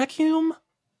expected to vacuum?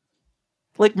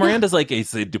 Like, Miranda's like,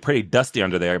 it's pretty dusty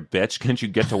under there, bitch. Can't you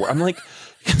get to work? I'm like,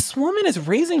 this woman is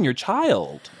raising your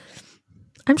child.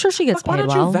 I'm sure she gets paid well.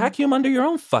 Why don't you vacuum under your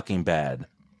own fucking bed?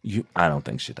 I don't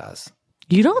think she does.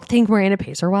 You don't think Miranda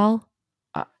pays her well?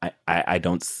 I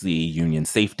don't see union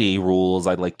safety rules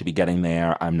I'd like to be getting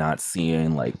there. I'm not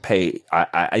seeing, like, pay.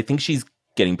 I think she's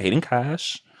getting paid in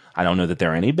cash. I don't know that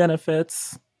there are any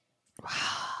benefits.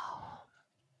 Wow.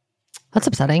 That's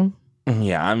upsetting.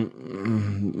 Yeah,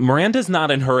 Miranda's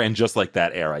not in her and just like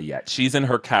that era yet. She's in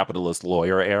her capitalist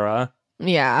lawyer era.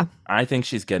 Yeah. I think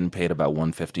she's getting paid about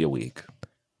 $150 a week.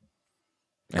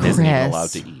 And isn't even allowed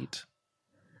to eat.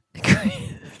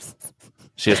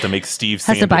 She has to make Steve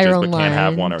sandwiches but can't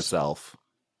have one herself.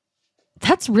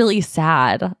 That's really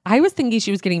sad. I was thinking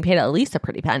she was getting paid at least a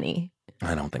pretty penny.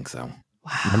 I don't think so.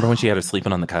 Wow. Remember when she had her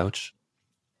sleeping on the couch?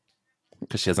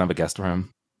 Because she doesn't have a guest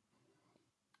room?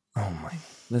 Oh my,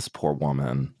 this poor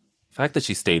woman. The fact that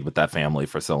she stayed with that family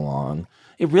for so long,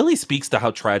 it really speaks to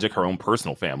how tragic her own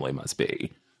personal family must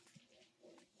be.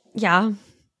 Yeah.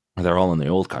 They're all in the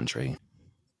old country.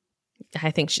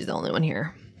 I think she's the only one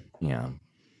here. Yeah.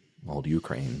 Old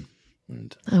Ukraine.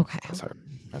 And okay.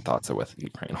 Our thoughts are with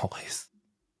Ukraine always.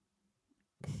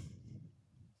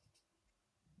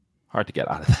 Hard to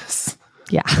get out of this.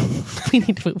 Yeah. We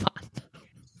need to move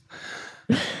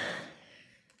on.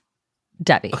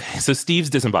 Debbie. Okay, so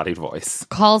Steve's disembodied voice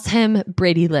calls him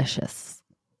Brady-licious.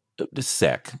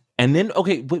 Sick. And then,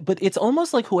 okay, but it's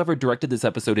almost like whoever directed this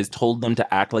episode has told them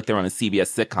to act like they're on a CBS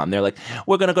sitcom. They're like,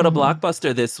 we're going to go to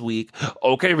Blockbuster this week.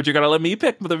 Okay, but you got to let me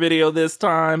pick the video this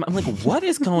time. I'm like, what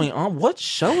is going on? What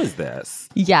show is this?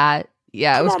 Yeah,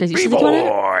 it was crazy. She's like,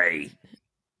 boy.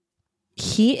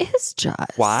 He is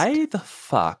just... Why the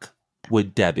fuck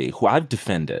would Debbie, who I've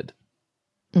defended,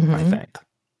 I think,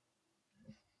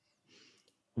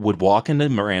 would walk into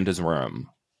Miranda's room?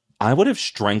 I would have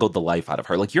strangled the life out of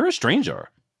her. Like, you're a stranger.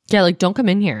 Yeah, like, don't come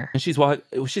in here. And she's got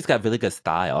really good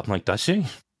style. I'm like, does she?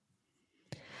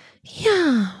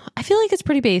 Yeah, I feel like it's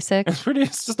pretty basic.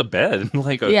 It's just a bed.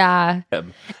 Like yeah.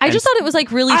 I just thought it was like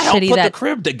really shitty put that the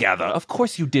crib together. Of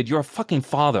course you did. You're a fucking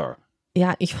father.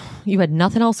 Yeah, you had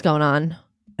nothing else going on.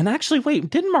 And actually, wait,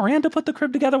 didn't Miranda put the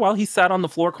crib together while he sat on the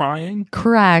floor crying?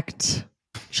 Correct.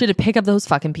 Should have picked up those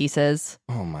fucking pieces.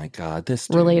 Oh my God, this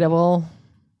dude. Relatable.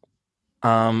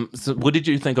 So what did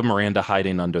you think of Miranda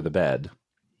hiding under the bed?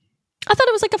 I thought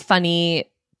it was like a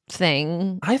funny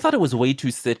thing. I thought it was way too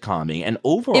sitcom-y, and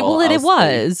overall, it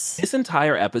was. This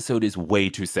entire episode is way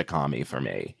too sitcom-y for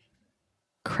me.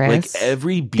 Chris, like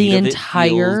every beat the of it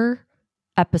entire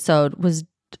episode was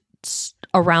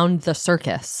around the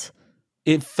circus.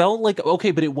 It felt like, okay,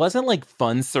 but it wasn't like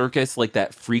Fun Circus, like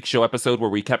that freak show episode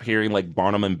where we kept hearing like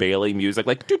Barnum and Bailey music,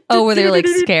 like where they were like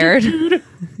scared.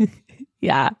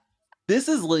 Yeah. This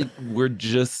is like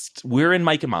we're in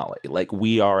Mike and Molly. Like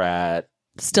we are at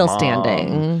Still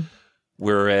Standing.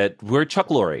 We're Chuck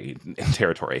Lorre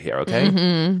territory here, okay?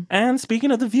 Mm-hmm. And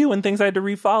speaking of The View and things I had to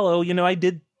refollow, I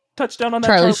did touch down on that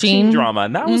Charlie Sheen drama,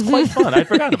 and that was quite fun. I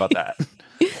forgot about that.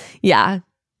 Yeah.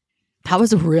 That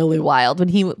was really wild when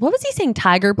what was he saying?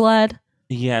 Tiger blood?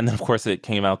 Yeah, and then of course it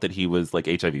came out that he was like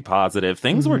HIV positive.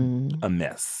 Things were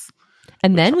amiss.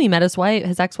 And then we met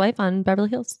his ex-wife on Beverly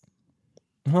Hills.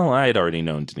 Well, I had already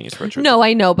known Denise Richards. No,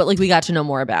 I know, but like we got to know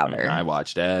more about her. I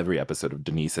watched every episode of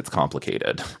Denise. It's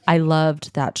complicated. I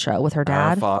loved that show with her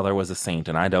dad. Her father was a saint,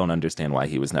 and I don't understand why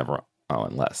he was never. Oh,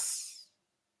 unless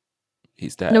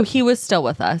he's dead. No, he was still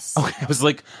with us. Okay, I was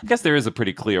like, I guess there is a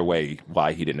pretty clear way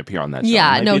why he didn't appear on that show.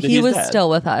 Yeah, no, he was still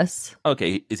with us.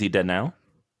 Okay, is he dead now?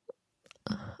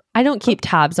 I don't keep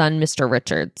tabs on Mr.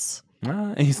 Richards.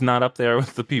 He's not up there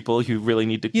with the people you really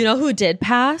need to. You know who did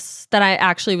pass that I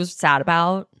actually was sad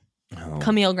about? Oh.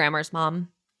 Camille Grammer's mom.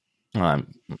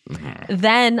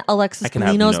 Then Alexis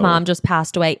Polino's mom just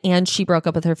passed away, and she broke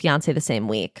up with her fiance the same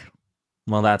week.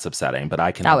 Well, that's upsetting, but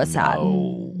I can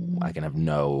have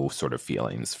no sort of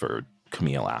feelings for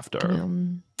Camille after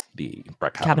the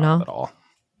Brett Kavanaugh at all.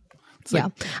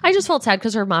 I just felt sad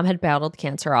because her mom had battled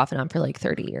cancer off and on for like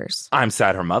 30 years. I'm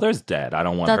sad her mother's dead. I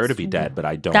don't want her to be dead, but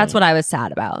I don't. That's what I was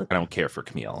sad about. I don't care for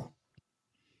Camille.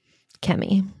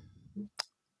 Kemi.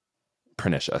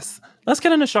 Pernicious. Let's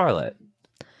get into Charlotte.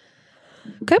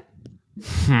 Okay.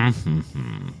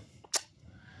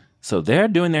 So they're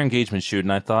doing their engagement shoot,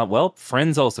 and I thought, well,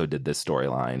 Friends also did this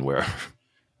storyline where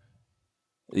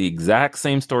the exact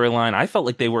same storyline. I felt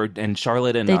like they were, and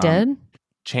Charlotte and they did.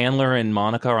 Chandler and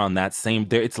Monica are on that same.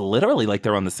 It's literally like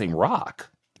they're on the same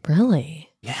rock. Really?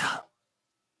 Yeah.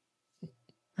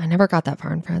 I never got that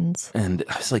far in Friends. And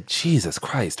I was like, Jesus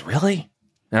Christ, really?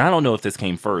 And I don't know if this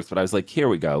came first, but I was like, here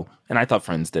we go. And I thought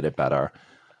Friends did it better.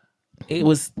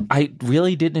 I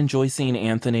really didn't enjoy seeing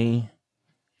Anthony.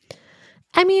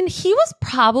 I mean, he was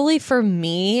probably, for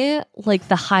me, like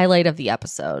the highlight of the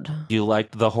episode. You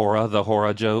liked the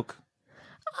horror joke?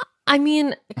 I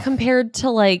mean, compared to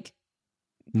like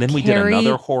Then we did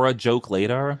another horror joke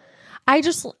later.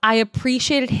 I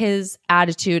appreciated his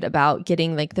attitude about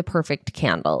getting like the perfect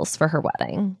candles for her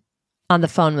wedding on the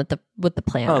phone with the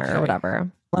planner or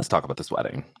whatever. Let's talk about this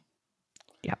wedding.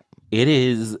 Yeah. It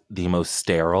is the most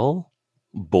sterile,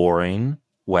 boring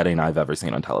wedding I've ever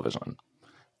seen on television.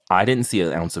 I didn't see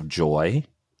an ounce of joy.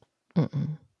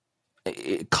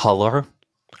 Color.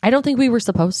 I don't think we were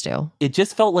supposed to. It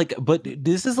just felt like, but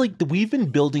this is like, we've been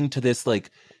building to this,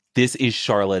 like, this is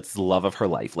Charlotte's love of her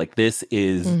life. Like, this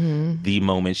is the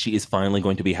moment she is finally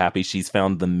going to be happy. She's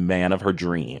found the man of her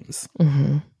dreams.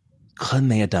 Couldn't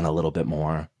they have done a little bit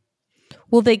more?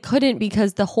 Well, they couldn't,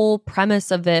 because the whole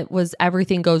premise of it was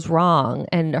everything goes wrong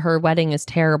and her wedding is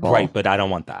terrible. Right, but I don't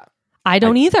want that. I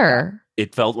don't either.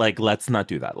 It felt like, let's not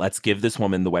do that. Let's give this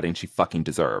woman the wedding she fucking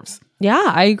deserves.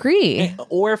 Yeah, I agree.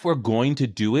 Or if we're going to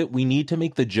do it, we need to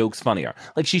make the jokes funnier.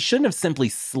 Like, she shouldn't have simply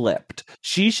slipped.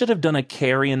 She should have done a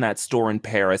Carrie in that store in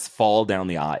Paris fall down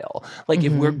the aisle. Like,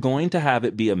 if we're going to have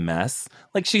it be a mess,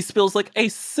 like, she spills like a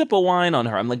sip of wine on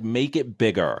her. I'm like, make it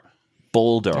bigger,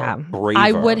 bolder, braver.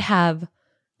 I would have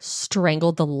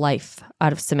strangled the life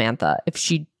out of Samantha if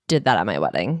she did that at my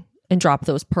wedding. and drop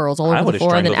those pearls all I over would the have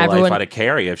floor. And strangled then the life everyone, out of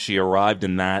Carrie if she arrived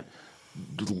in that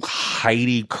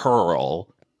Heidi curl.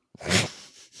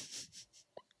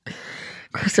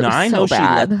 Chris, it Now, was I so know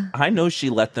bad. I know she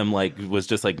let them was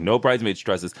just like no bridesmaids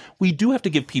dresses. We do have to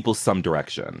give people some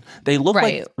direction. They look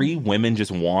Right. like 3 women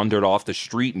just wandered off the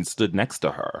street and stood next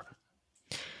to her.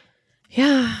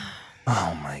 Yeah.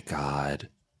 Oh my God.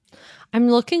 I'm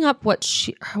looking up what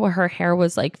her hair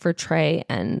was like for Trey,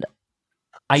 and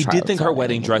I did Charlotte's think her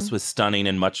wedding wedding. dress was stunning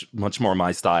and much more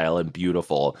my style and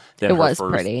beautiful than It her was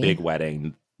first pretty. big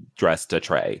wedding dress to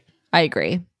Trey. I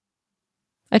agree.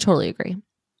 I totally agree.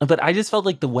 But I just felt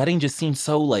like the wedding just seemed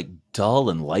so like dull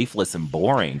and lifeless and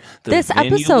boring. The This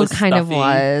venue episode was kind of stuffy.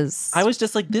 was. I was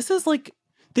just like,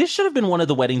 this should have been one of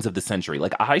the weddings of the century.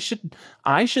 Like I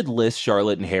should list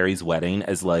Charlotte and Harry's wedding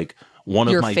as like one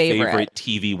Your of my favorite. favorite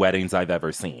TV weddings I've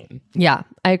ever seen. Yeah,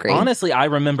 I agree. Honestly, I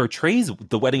remember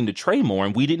the wedding to Trey more,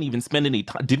 and we didn't even spend any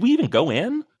time. Did we even go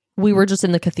in? We were just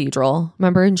in the cathedral,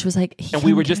 remember? And she was like, And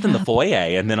we were just in the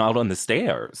foyer and then out on the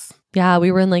stairs. Yeah,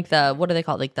 we were in like what do they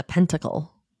call it? Like the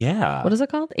pentacle. Yeah. What is it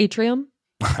called? Atrium?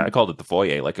 I called it the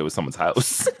foyer like it was someone's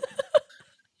house.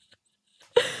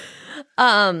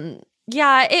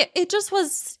 Yeah, it just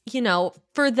was,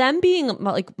 for them being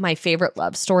like my favorite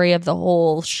love story of the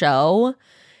whole show,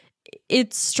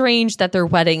 it's strange that their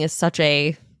wedding is such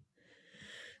a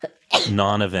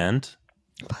Non-event.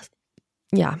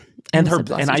 yeah. And I her said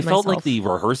bless and you I to felt like myself. the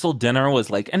rehearsal dinner was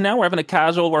like, and now we're having a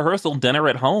casual rehearsal dinner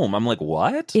at home. I'm like,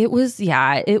 what? It was,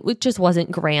 just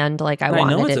wasn't grand like I And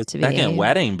wanted know it's it a to second be.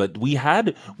 wedding, but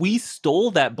we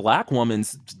stole that black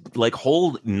woman's like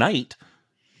whole night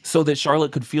so that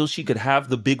Charlotte could feel she could have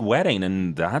the big wedding,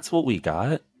 and that's what we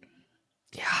got.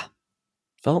 Yeah.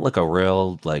 Felt like a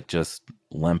real like just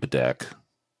limp dick.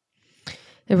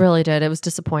 It really did. It was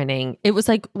disappointing. It was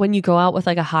like when you go out with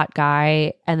like a hot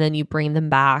guy and then you bring them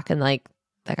back and like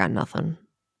they got nothing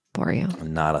for you.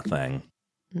 Not a thing.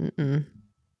 Mm-mm.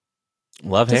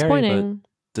 Love Harry, Disappointing. but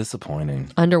disappointing.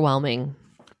 Underwhelming.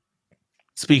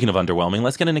 Speaking of underwhelming,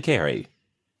 let's get into Carrie.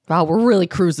 Wow, we're really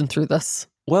cruising through this.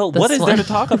 Well, This what is one. there to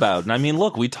talk about? And I mean,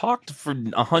 look, we talked for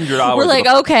 100 hours. We're like,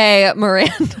 about- okay,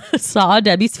 Miranda saw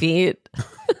Debbie's feet.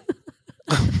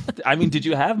 I mean, did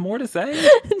you have more to say?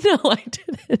 No, I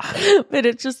didn't. But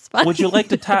it's just funny. Would you like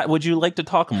to Would you like to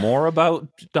talk more about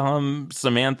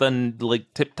Samantha and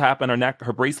like tip tapping her neck,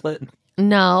 her bracelet?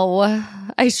 No,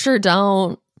 I sure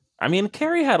don't. I mean,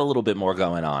 Carrie had a little bit more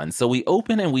going on. So we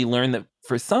open and we learn that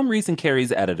for some reason,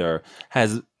 Carrie's editor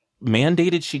has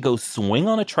mandated she go swing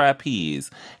on a trapeze.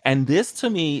 And this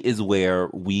to me is where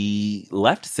we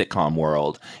left sitcom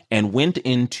world and went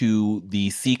into the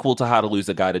sequel to How to Lose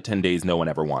a Guy to 10 Days No One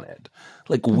Ever Wanted.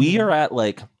 Like we are at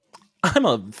like, I'm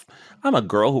a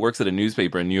girl who works at a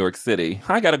newspaper in New York City.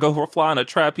 I got to go fly on a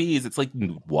trapeze. It's like,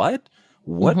 what?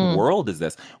 What world is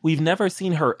this? We've never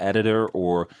seen her editor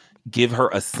or give her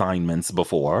assignments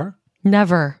before.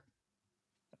 Never.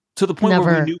 To the point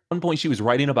where Never. we knew at one point she was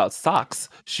writing about socks.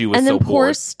 She was And then so poor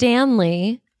bored.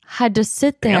 Stanley had to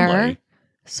sit there. Stanley?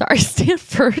 Sorry,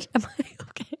 Stanford. Am I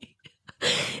okay?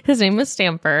 His name was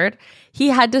Stanford. He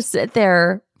had to sit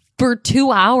there for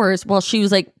 2 hours while she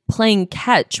was like playing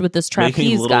catch with this Making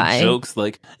trapeze little guy. jokes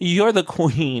like, "You're the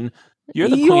queen. You're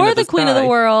the queen of the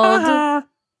world. Ah.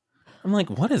 I'm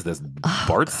like, what is this,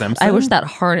 Bart Simpson? I wish that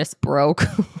harness broke.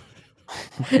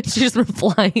 She's just been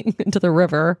flying into the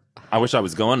river. I wish I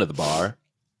was going to the bar.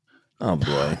 Oh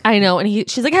boy. I know. And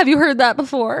she's like, have you heard that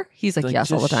before? He's like, Like,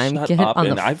 yes, all the just time. shut Get up. on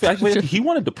And the he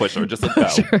wanted to push her, just like, go.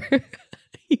 Sure.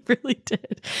 He really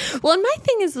did. Well, and my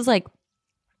thing is like,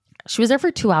 she was there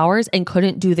for 2 hours and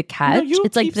couldn't do the catch. No, you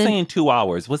it's keep like saying 2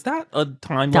 hours. Was that a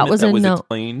time That limit was that a was no.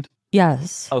 explained?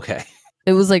 Yes. Okay.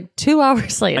 It was like 2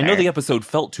 hours later. I know the episode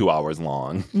felt 2 hours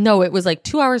long. No, it was like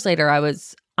 2 hours later. I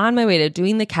was on my way to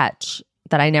doing the catch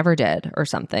that I never did or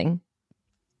something.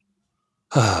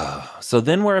 So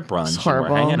then we're at It's brunch and horrible.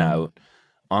 we're hanging out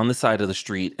on the side of the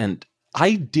street. And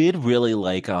I did really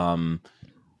like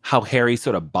how Harry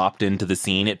sort of bopped into the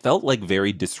scene. It felt like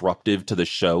very disruptive to the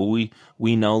show.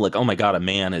 We know like, oh my God, a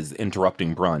man is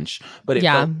interrupting brunch. But it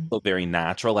Yeah. felt very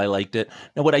natural. I liked it.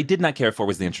 Now, what I did not care for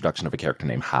was the introduction of a character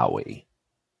named Howie.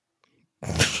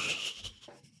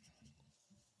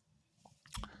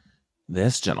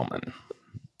 This gentleman,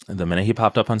 the minute he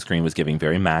popped up on screen, was giving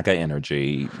very MAGA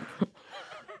energy.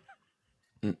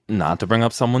 Not to bring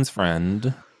up someone's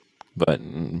friend, but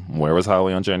where was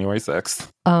Howie on January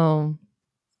 6th? Oh.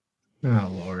 Oh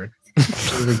Lord.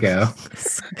 Here we go.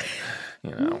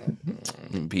 You know,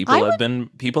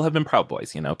 people have been Proud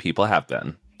Boys. You know, people have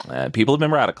been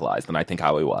radicalized, and I think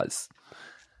Howie was.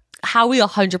 Howie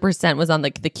 100% was on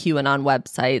like the QAnon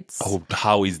websites. Oh,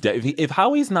 Howie's if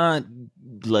Howie's not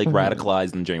like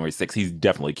radicalized on January 6th, he's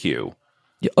definitely Q.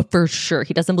 Yeah, for sure.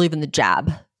 He doesn't believe in the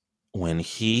jab. When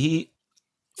he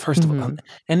first of all,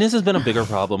 and this has been a bigger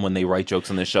problem when they write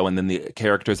jokes on this show and then the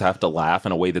characters have to laugh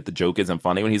in a way that the joke isn't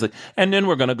funny. When he's like, and then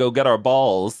we're gonna go get our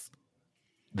balls.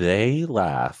 They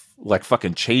laugh like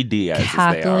fucking Che Diaz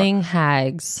Cackling is there.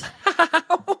 hags.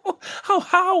 How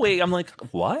Howie? I'm like,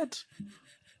 what?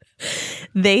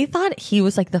 They thought he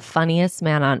was like the funniest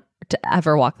man on to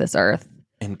ever walk this earth.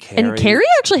 And Carrie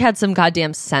actually had some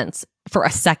goddamn sense for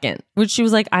a second, which she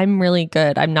was like, I'm really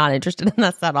good. I'm not interested in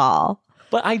this at all.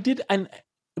 But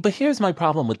but here's my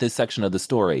problem with this section of the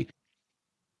story.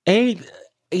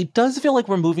 It does feel like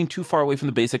we're moving too far away from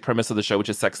the basic premise of the show, which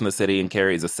is Sex in the City, and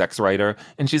Carrie is a sex writer.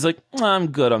 And she's like, I'm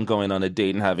good on going on a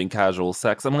date and having casual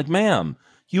sex. I'm like, ma'am,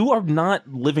 you are not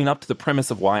living up to the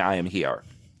premise of why I am here.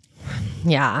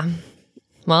 Yeah.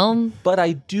 Well. But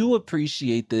I do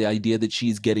appreciate the idea that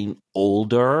she's getting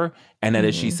older and that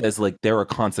as she says, like, there are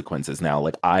consequences now.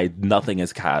 Like, nothing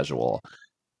is casual.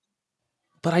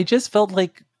 But I just felt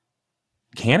like,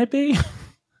 can it be?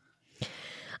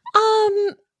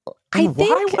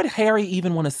 Why would Harry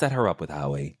even want to set her up with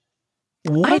Howie?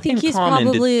 I think he's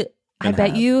probably, I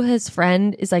bet you his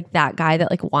friend is like that guy that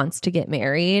like wants to get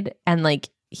married and like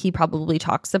he probably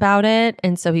talks about it.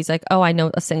 And so he's like, oh, I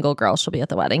know a single girl. She'll be at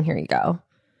the wedding. Here you go.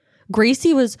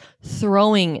 Gracie was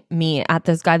throwing me at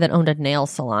this guy that owned a nail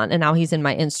salon and now he's in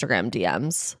my Instagram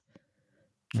DMs.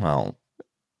 Well,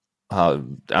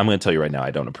 I'm going to tell you right now,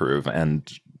 I don't approve. And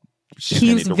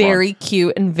he's very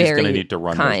cute and very kind. He's going to need to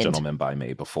run those gentlemen by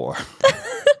me before.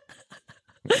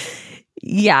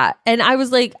 Yeah. And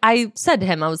I said to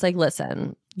him, I was like,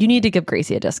 listen, you need to give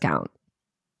Gracie a discount.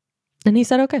 And he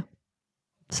said, okay.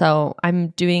 So I'm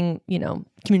doing,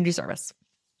 community service.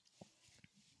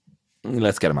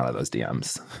 Let's get him out of those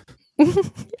DMs.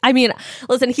 I mean,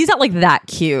 listen, he's not like that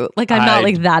cute. Like I'm not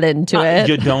like that into it.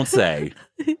 You don't say.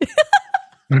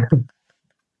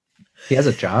 He has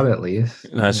a job at least.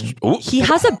 He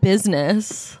has a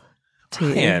business.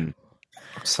 Man.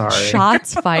 Sorry.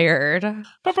 Shots fired.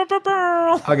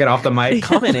 I'll get off the mic.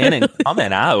 Coming in and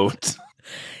coming out.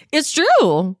 It's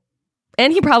true.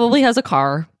 And he probably has a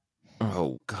car.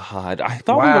 Oh, God. I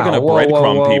thought we were going to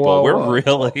breadcrumb people. We're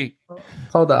really...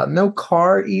 Hold on. No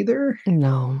car either?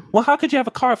 No. Well, how could you have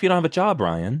a car if you don't have a job,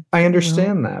 Ryan? I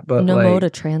understand that, but no mode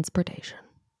of transportation.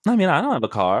 I mean, I don't have a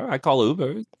car. I call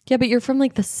Uber. Yeah, but you're from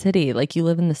like the city. Like you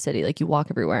live in the city. Like you walk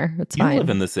everywhere. It's fine. You live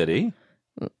in the city.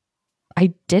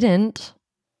 I didn't.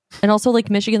 And also like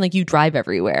Michigan, like you drive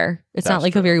everywhere. It's not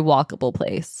like a very walkable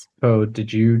place. Oh,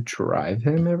 did you drive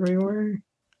him everywhere?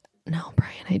 No,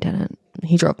 Brian, I didn't.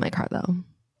 He drove my car though.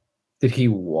 Did he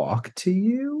walk to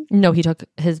you? No, he took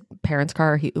his parents'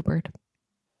 car. He Ubered.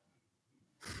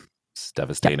 It's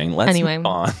devastating. Let's move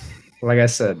on. Like I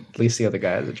said, at least the other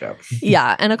guy has a job.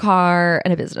 Yeah, and a car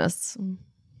and a business.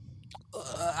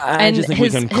 I just think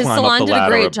his salon did a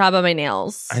great job on my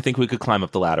nails. I think we could climb up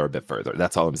the ladder a bit further.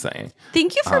 That's all I'm saying.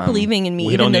 Thank you for believing in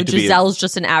me, even though Giselle's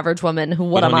just an average woman.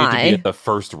 What am I? We don't need to be at the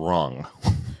first rung.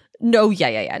 No,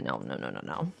 yeah.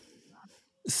 No.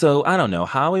 So, I don't know.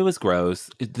 Howie was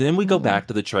gross. Then we go back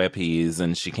to the trapeze,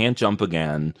 and she can't jump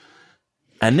again.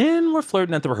 And then we're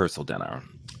flirting at the rehearsal dinner.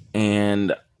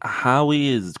 And Howie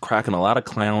is cracking a lot of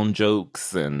clown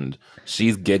jokes and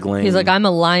she's giggling. He's like, I'm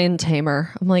a lion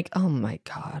tamer. I'm like, oh my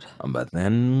God. But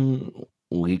then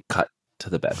we cut to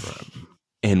the bedroom.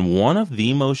 In one of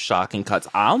the most shocking cuts,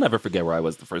 I'll never forget where I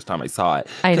was the first time I saw it.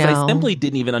 I know. Because I simply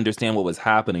didn't even understand what was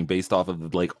happening based off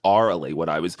of like orally what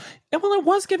I was. And well, it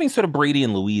was giving sort of Brady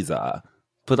and Louisa.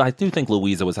 But I do think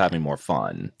Louisa was having more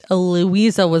fun.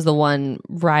 Louisa was the one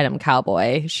ride-em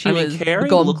cowboy. Carrie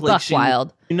going looked buck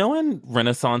wild. You know in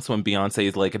Renaissance when Beyonce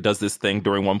is like does this thing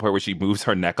during one part where she moves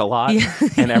her neck a lot? Yeah.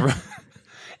 And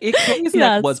Carrie's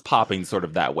neck was popping sort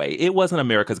of that way. It wasn't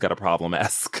America's Got a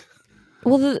Problem-esque.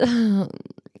 Well,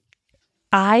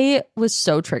 I was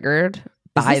so triggered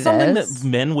by this. Something that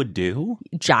men would do?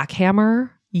 Jackhammer.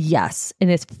 Yes,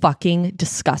 and it's fucking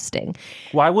disgusting.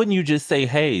 Why wouldn't you just say,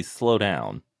 hey, slow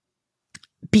down?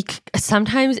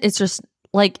 Sometimes it's just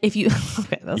like if you...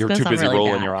 Okay, you're too busy really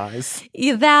rolling your eyes?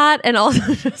 Yeah, that and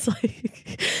also just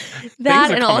like... that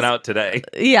Things are coming out today.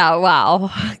 Yeah, wow.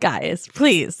 Guys,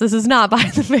 please, this is not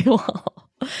behind the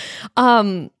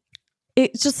paywall.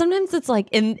 It's just sometimes it's like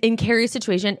in Carrie's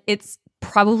situation, it's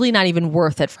probably not even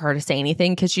worth it for her to say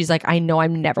anything because she's like, I know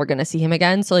I'm never going to see him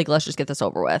again. So like, let's just get this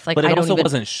over with. Like, but it also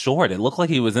wasn't short. It looked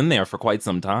like he was in there for quite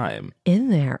some time. In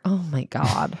there? Oh my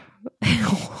God.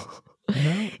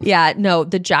 Yeah, no,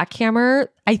 the jackhammer,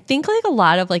 I think like a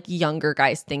lot of like younger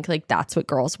guys think like that's what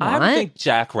girls want. I think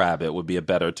jackrabbit would be a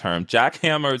better term.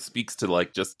 Jackhammer speaks to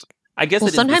like just, I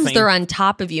guess sometimes they're on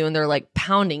top of you and they're like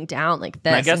pounding down like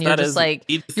this. I guess and you're that just is, like,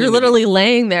 you're literally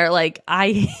laying there like,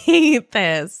 I hate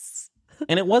this.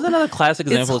 And it was another classic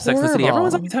example of Sex and the City. horrible.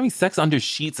 Everyone's always having sex under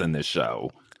sheets in this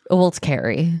show. Well, it's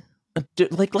Carrie.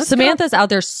 Like, Samantha's out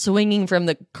there swinging from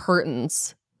the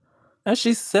curtains. As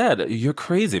she said, you're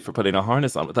crazy for putting a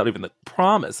harness on without even the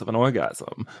promise of an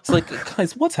orgasm. It's like,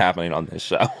 guys, what's happening on this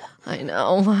show? I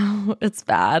know. It's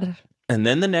bad. And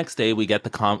then the next day, we get the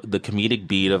comedic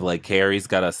beat of like Carrie's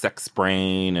got a sex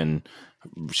sprain and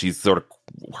she's sort of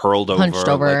Hunched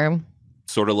over. like,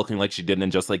 sort of looking like she did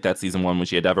in Just Like That season 1 when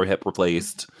she had to have her hip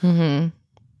replaced. Mm-hmm.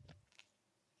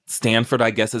 Stanford,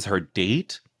 I guess, is her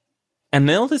date. And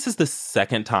now this is the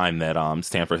second time that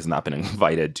Stanford has not been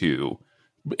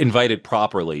invited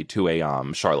properly to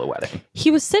a Charlotte wedding.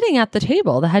 He was sitting at the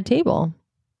table, the head table.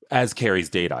 As Carrie's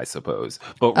date, I suppose.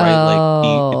 But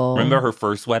remember her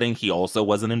first wedding, he also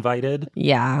wasn't invited?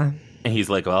 Yeah. And he's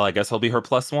like, well, I guess I'll be her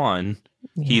plus one.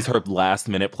 Yeah. He's her last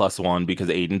minute plus one because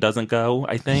Aiden doesn't go,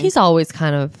 I think. He's always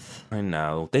kind of... I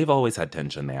know. They've always had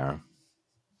tension there.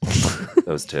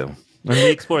 Those two. And we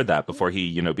explored that before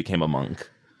he, became a monk.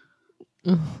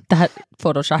 That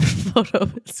Photoshop photo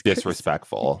is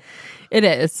disrespectful. It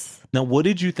is. Now, what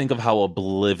did you think of how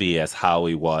oblivious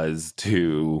Howie was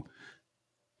to...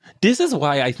 This is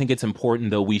why I think it's important,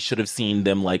 though, we should have seen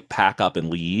them, like, pack up and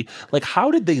leave. Like,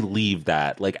 how did they leave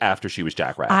that, like, after she was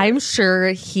Jackrabbit? I'm sure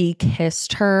he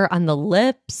kissed her on the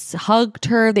lips, hugged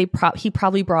her. He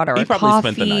probably brought her a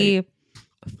coffee. Spent the night.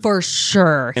 For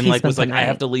sure. And, like, was like, I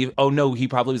have to leave. Oh, no, he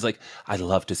probably was like, I'd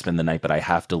love to spend the night, but I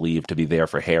have to leave to be there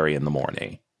for Harry in the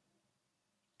morning.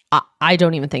 I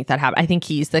don't even think that happened. I think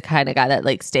he's the kind of guy that,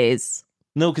 like, stays...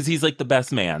 No, because he's like the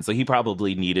best man, so he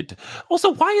probably needed to.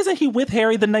 Also, why isn't he with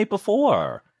Harry the night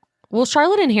before? Well,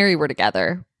 Charlotte and Harry were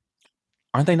together.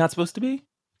 Aren't they not supposed to be?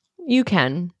 You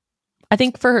can. I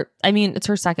think it's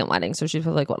her second wedding, so she's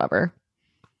like, whatever.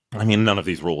 I mean, none of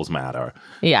these rules matter.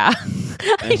 Yeah.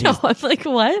 I know. I'm like,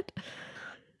 what?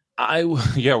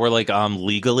 We're like,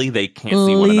 legally, they can't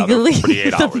see one another for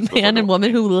 48 hours. The man and woman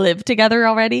who live together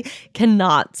already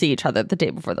cannot see each other the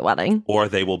day before the wedding. Or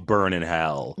they will burn in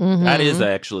hell. Mm-hmm. That is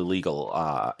actually legal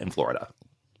in Florida.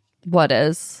 What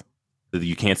is?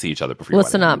 You can't see each other before your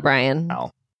Listen up, Brian.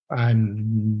 No.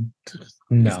 No.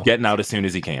 He's getting out as soon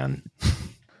as he can.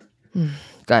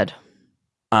 Good.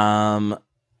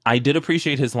 I did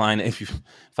appreciate his line. If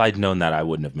I'd known that, I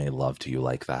wouldn't have made love to you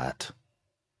like that.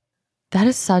 That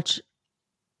is such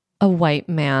a white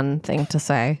man thing to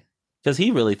say. Because he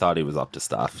really thought he was up to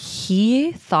stuff.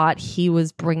 He thought he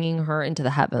was bringing her into the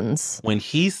heavens. When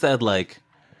he said, like,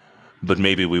 but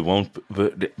maybe we won't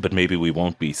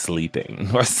be sleeping.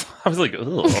 I was like,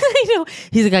 ugh. I know.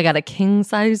 He's like, I got a king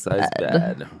size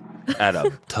bed. At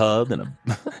a tub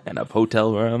and a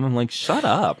hotel room. I'm like, shut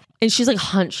up. And she's like,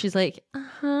 hunched. She's like,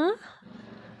 uh-huh.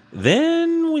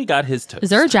 Then we got his toast. Is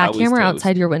there a jackhammer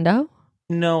outside your window?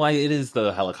 No, it is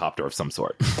the helicopter of some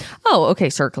sort. Oh, okay,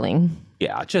 circling.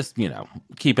 Yeah, just,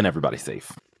 keeping everybody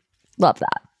safe. Love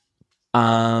that.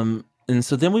 And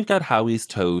so then we've got Howie's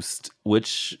toast,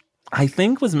 which I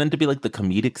think was meant to be like the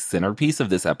comedic centerpiece of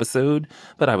this episode,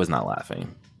 but I was not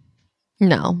laughing.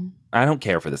 No. I don't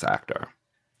care for this actor.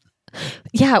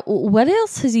 Yeah, what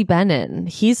else has he been in?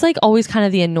 He's like always kind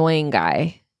of the annoying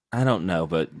guy. I don't know,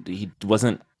 but he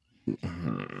wasn't,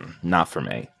 not for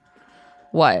me.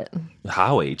 What?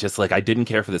 Howie, just like I didn't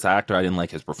care for this actor. I didn't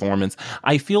like his performance.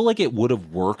 I feel like it would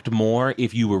have worked more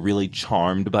if you were really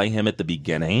charmed by him at the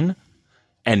beginning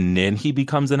and then he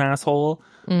becomes an asshole.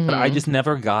 Mm-hmm. But I just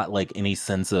never got like any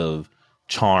sense of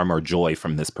charm or joy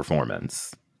from this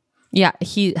performance. Yeah,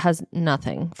 he has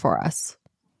nothing for us.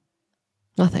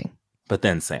 Nothing. But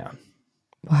then, Sam.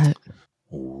 What?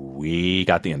 We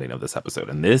got the ending of this episode,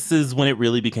 and this is when it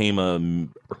really became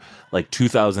a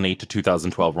 2008 to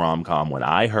 2012 rom-com. When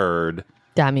I heard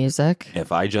that music,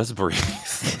 If I Just Breathe,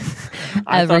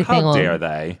 I thought, how dare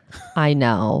they? I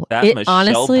know that it, Michelle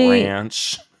honestly,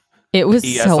 Branch. It was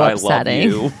so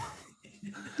upsetting.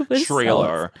 It was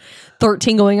trailer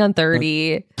 13 going on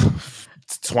 30.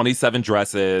 27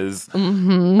 dresses.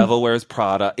 Mm-hmm. Eva wears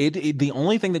Prada. The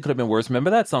only thing that could have been worse, remember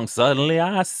that song, Suddenly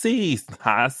I See.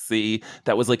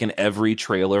 That was like in every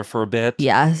trailer for a bit.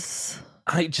 Yes.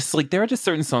 I just like, there are just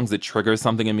certain songs that trigger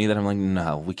something in me that I'm like,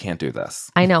 no, we can't do this.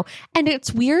 I know. And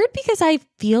it's weird because I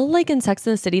feel like in Sex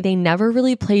and the City, they never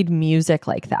really played music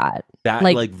like that. That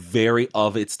like very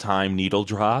of its time needle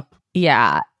drop.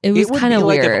 Yeah. It was kind of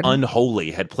weird. Like if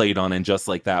Unholy had played on And Just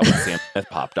Like That when Sam Smith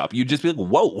popped up, you'd just be like,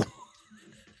 whoa.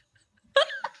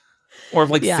 Or if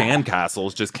like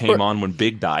Sandcastles just came on when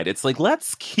Big died. It's like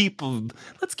let's keep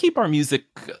our music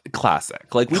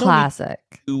classic. Like we classic.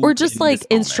 Or just like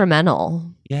instrumental.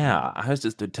 Yeah. I was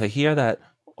just to hear that.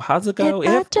 How's it go?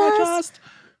 If I just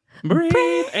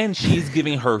breathe. And she's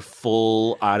giving her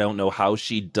full, I don't know how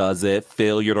she does it,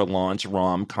 failure to launch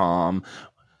rom-com.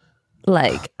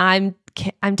 Like, I'm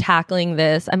tackling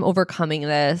this. I'm overcoming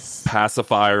this.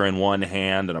 Pacifier in one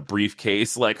hand and a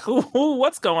briefcase. Like,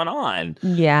 what's going on?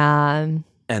 Yeah.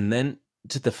 And then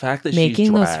to the fact that making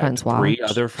she those friends watch 3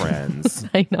 other friends.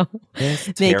 I know.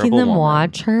 Making them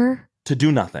watch her. To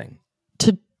do nothing.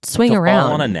 To swing around.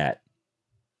 Fall on a net.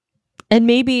 And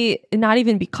maybe not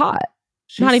even be caught.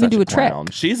 She's not even do a clown.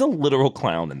 trick. She's a literal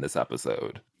clown in this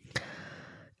episode.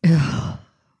 Clown.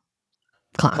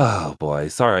 Oh, boy.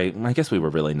 Sorry. I guess we were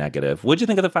really negative. What'd you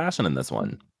think of the fashion in this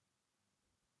one?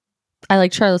 I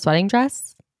liked Charlotte's wedding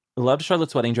dress. I loved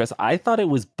Charlotte's wedding dress. I thought it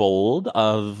was bold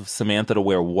of Samantha to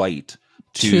wear white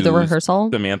to the rehearsal.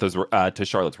 To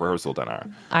Charlotte's rehearsal dinner.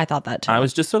 I thought that too. I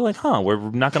was just sort of like, we're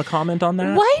not going to comment on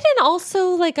that. White and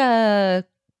also like a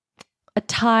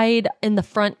tied in the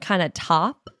front kind of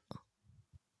top.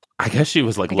 I guess she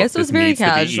was like, I guess it was very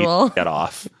casual. Get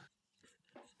off.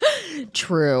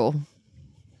 True.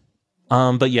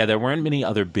 But yeah, there weren't many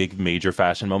other big major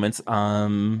fashion moments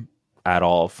at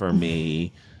all for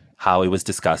me. Howie was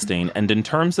disgusting. And in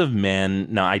terms of men,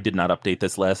 now I did not update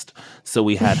this list. So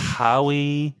we had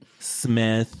Howie,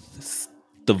 Smith,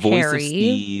 the voice of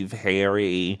Steve,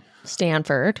 Harry.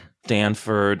 Stanford. I'm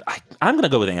going to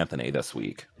go with Anthony this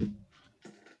week.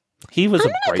 He was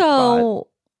a bright spot.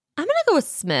 I'm going to go with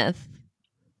Smith.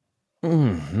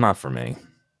 Not for me.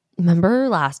 Remember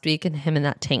last week and him in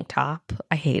that tank top?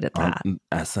 I hated that.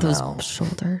 SNL. Those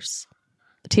shoulders.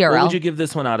 TRL. What would you give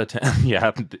this one out of 10?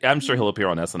 Yeah, I'm sure he'll appear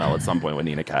on SNL at some point with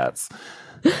Nina Katz.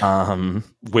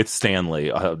 With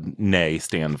Stanley, nay,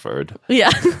 Stanford. Yeah.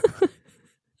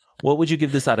 What would you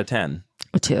give this out of 10?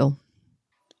 A 2.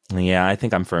 Yeah, I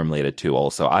think I'm firmly at a 2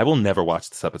 also. I will never watch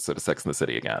this episode of Sex and the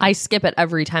City again. I skip it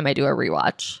every time I do a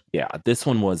rewatch. Yeah, this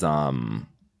one was, I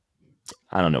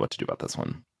don't know what to do about this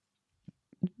one.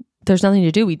 There's nothing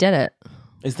to do. We did it.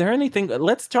 Is there anything?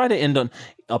 Let's try to end on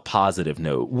a positive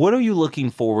note. What are you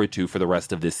looking forward to for the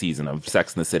rest of this season of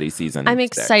Sex and the City season? I'm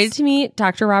excited to meet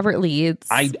Dr. Robert Leeds.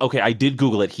 I did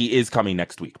Google it. He is coming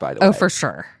next week, by the way. Oh, for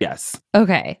sure. Yes.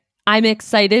 Okay. I'm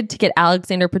excited to get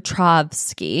Alexander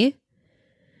Petrovsky.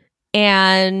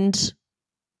 And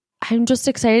I'm just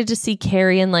excited to see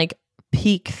Carrie in like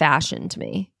peak fashion to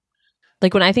me.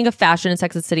 Like when I think of fashion in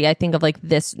Sex and the City, I think of like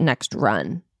this next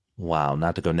run. Wow,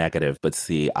 not to go negative, but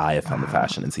see, I have found the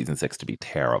fashion in season 6 to be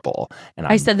terrible. And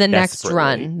I said the next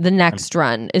run. The next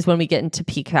run is when we get into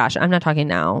peak fashion. I'm not talking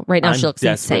now. Right now, she looks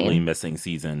insane. I'm desperately missing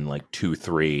season like 2,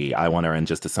 3. I want her in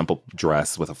just a simple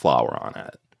dress with a flower on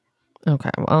it.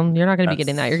 Okay, well, you're not going to be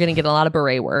getting that. You're going to get a lot of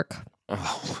beret work.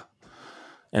 Oh.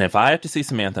 And if I have to see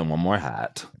Samantha in one more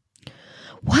hat.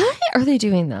 Why are they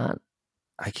doing that?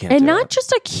 I can't. And not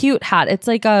just a cute hat. It's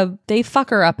like they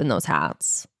fuck her up in those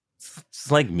hats. It's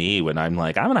like me when I'm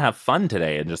like, I'm going to have fun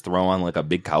today and just throw on like a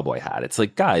big cowboy hat. It's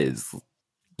like, guys.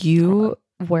 You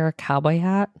wear a cowboy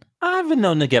hat? I've been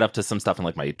known to get up to some stuff in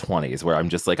like my 20s where I'm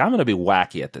just like, I'm going to be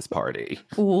wacky at this party.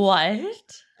 What?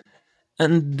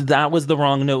 And that was the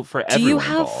wrong note for everyone. Do you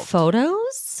have involved.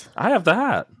 Photos? I have the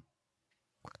hat.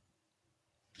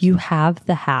 You have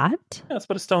the hat? Yeah, that's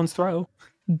what a stone's throw.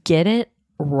 Get it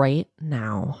right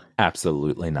now.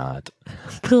 Absolutely not.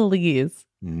 Please.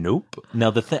 Nope.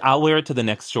 Now I'll wear it to the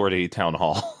next Shorty town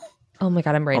hall. Oh my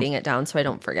God, I'm writing it down so I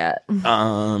don't forget.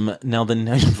 Now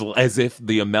as if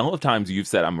the amount of times you've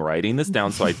said I'm writing this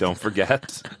down so I don't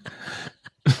forget.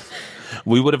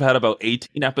 We would have had about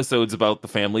 18 episodes about the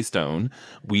Family Stone.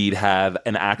 We'd have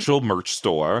an actual merch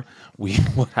store. We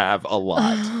would have a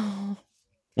lot.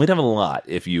 We'd have a lot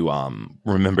if you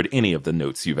remembered any of the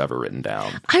notes you've ever written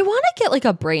down. I want to get like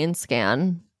a brain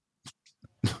scan.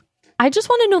 I just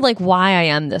want to know like why I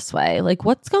am this way. Like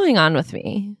what's going on with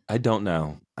me? I don't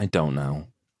know. Because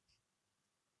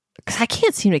I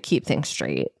can't seem to keep things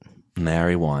straight.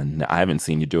 Nary one. I haven't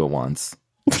seen you do it once.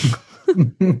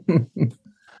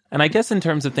 And I guess in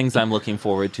terms of things I'm looking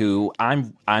forward to,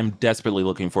 I'm desperately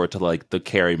looking forward to like the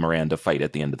Carrie Miranda fight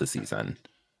at the end of the season.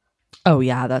 Oh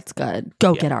yeah, that's good.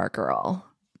 Go get our girl.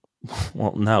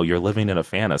 Well, no, you're living in a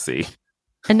fantasy.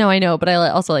 And no, I know, but I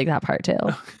also like that part too.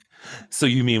 So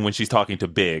you mean when she's talking to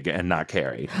Big and not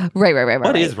Carrie? Right.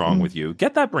 What is wrong with you?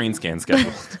 Get that brain scan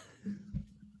scheduled.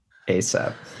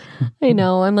 ASAP. I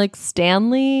know. I'm like,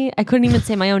 Stanley. I couldn't even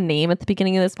say my own name at the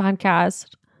beginning of this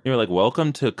podcast. You're like,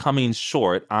 welcome to Coming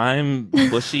Short. I'm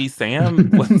Bushy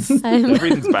Sam.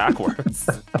 Everything's backwards.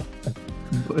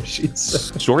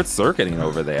 Short circuiting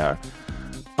over there.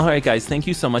 All right, guys, thank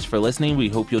you so much for listening. We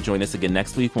hope you'll join us again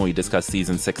next week when we discuss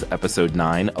Season 6, Episode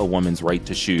 9, A Woman's Right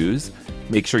to Choose.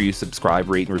 Make sure you subscribe,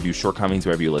 rate, and review Shortcomings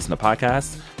wherever you listen to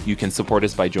podcasts. You can support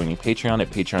us by joining Patreon at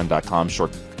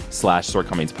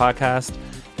patreon.com/Shortcomings podcast.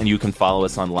 And you can follow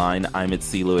us online. I'm at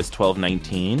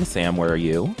CLewis1219. Sam, where are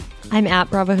you? I'm at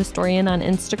Bravo Historian on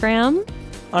Instagram.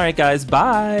 All right, guys,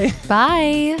 bye.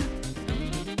 Bye.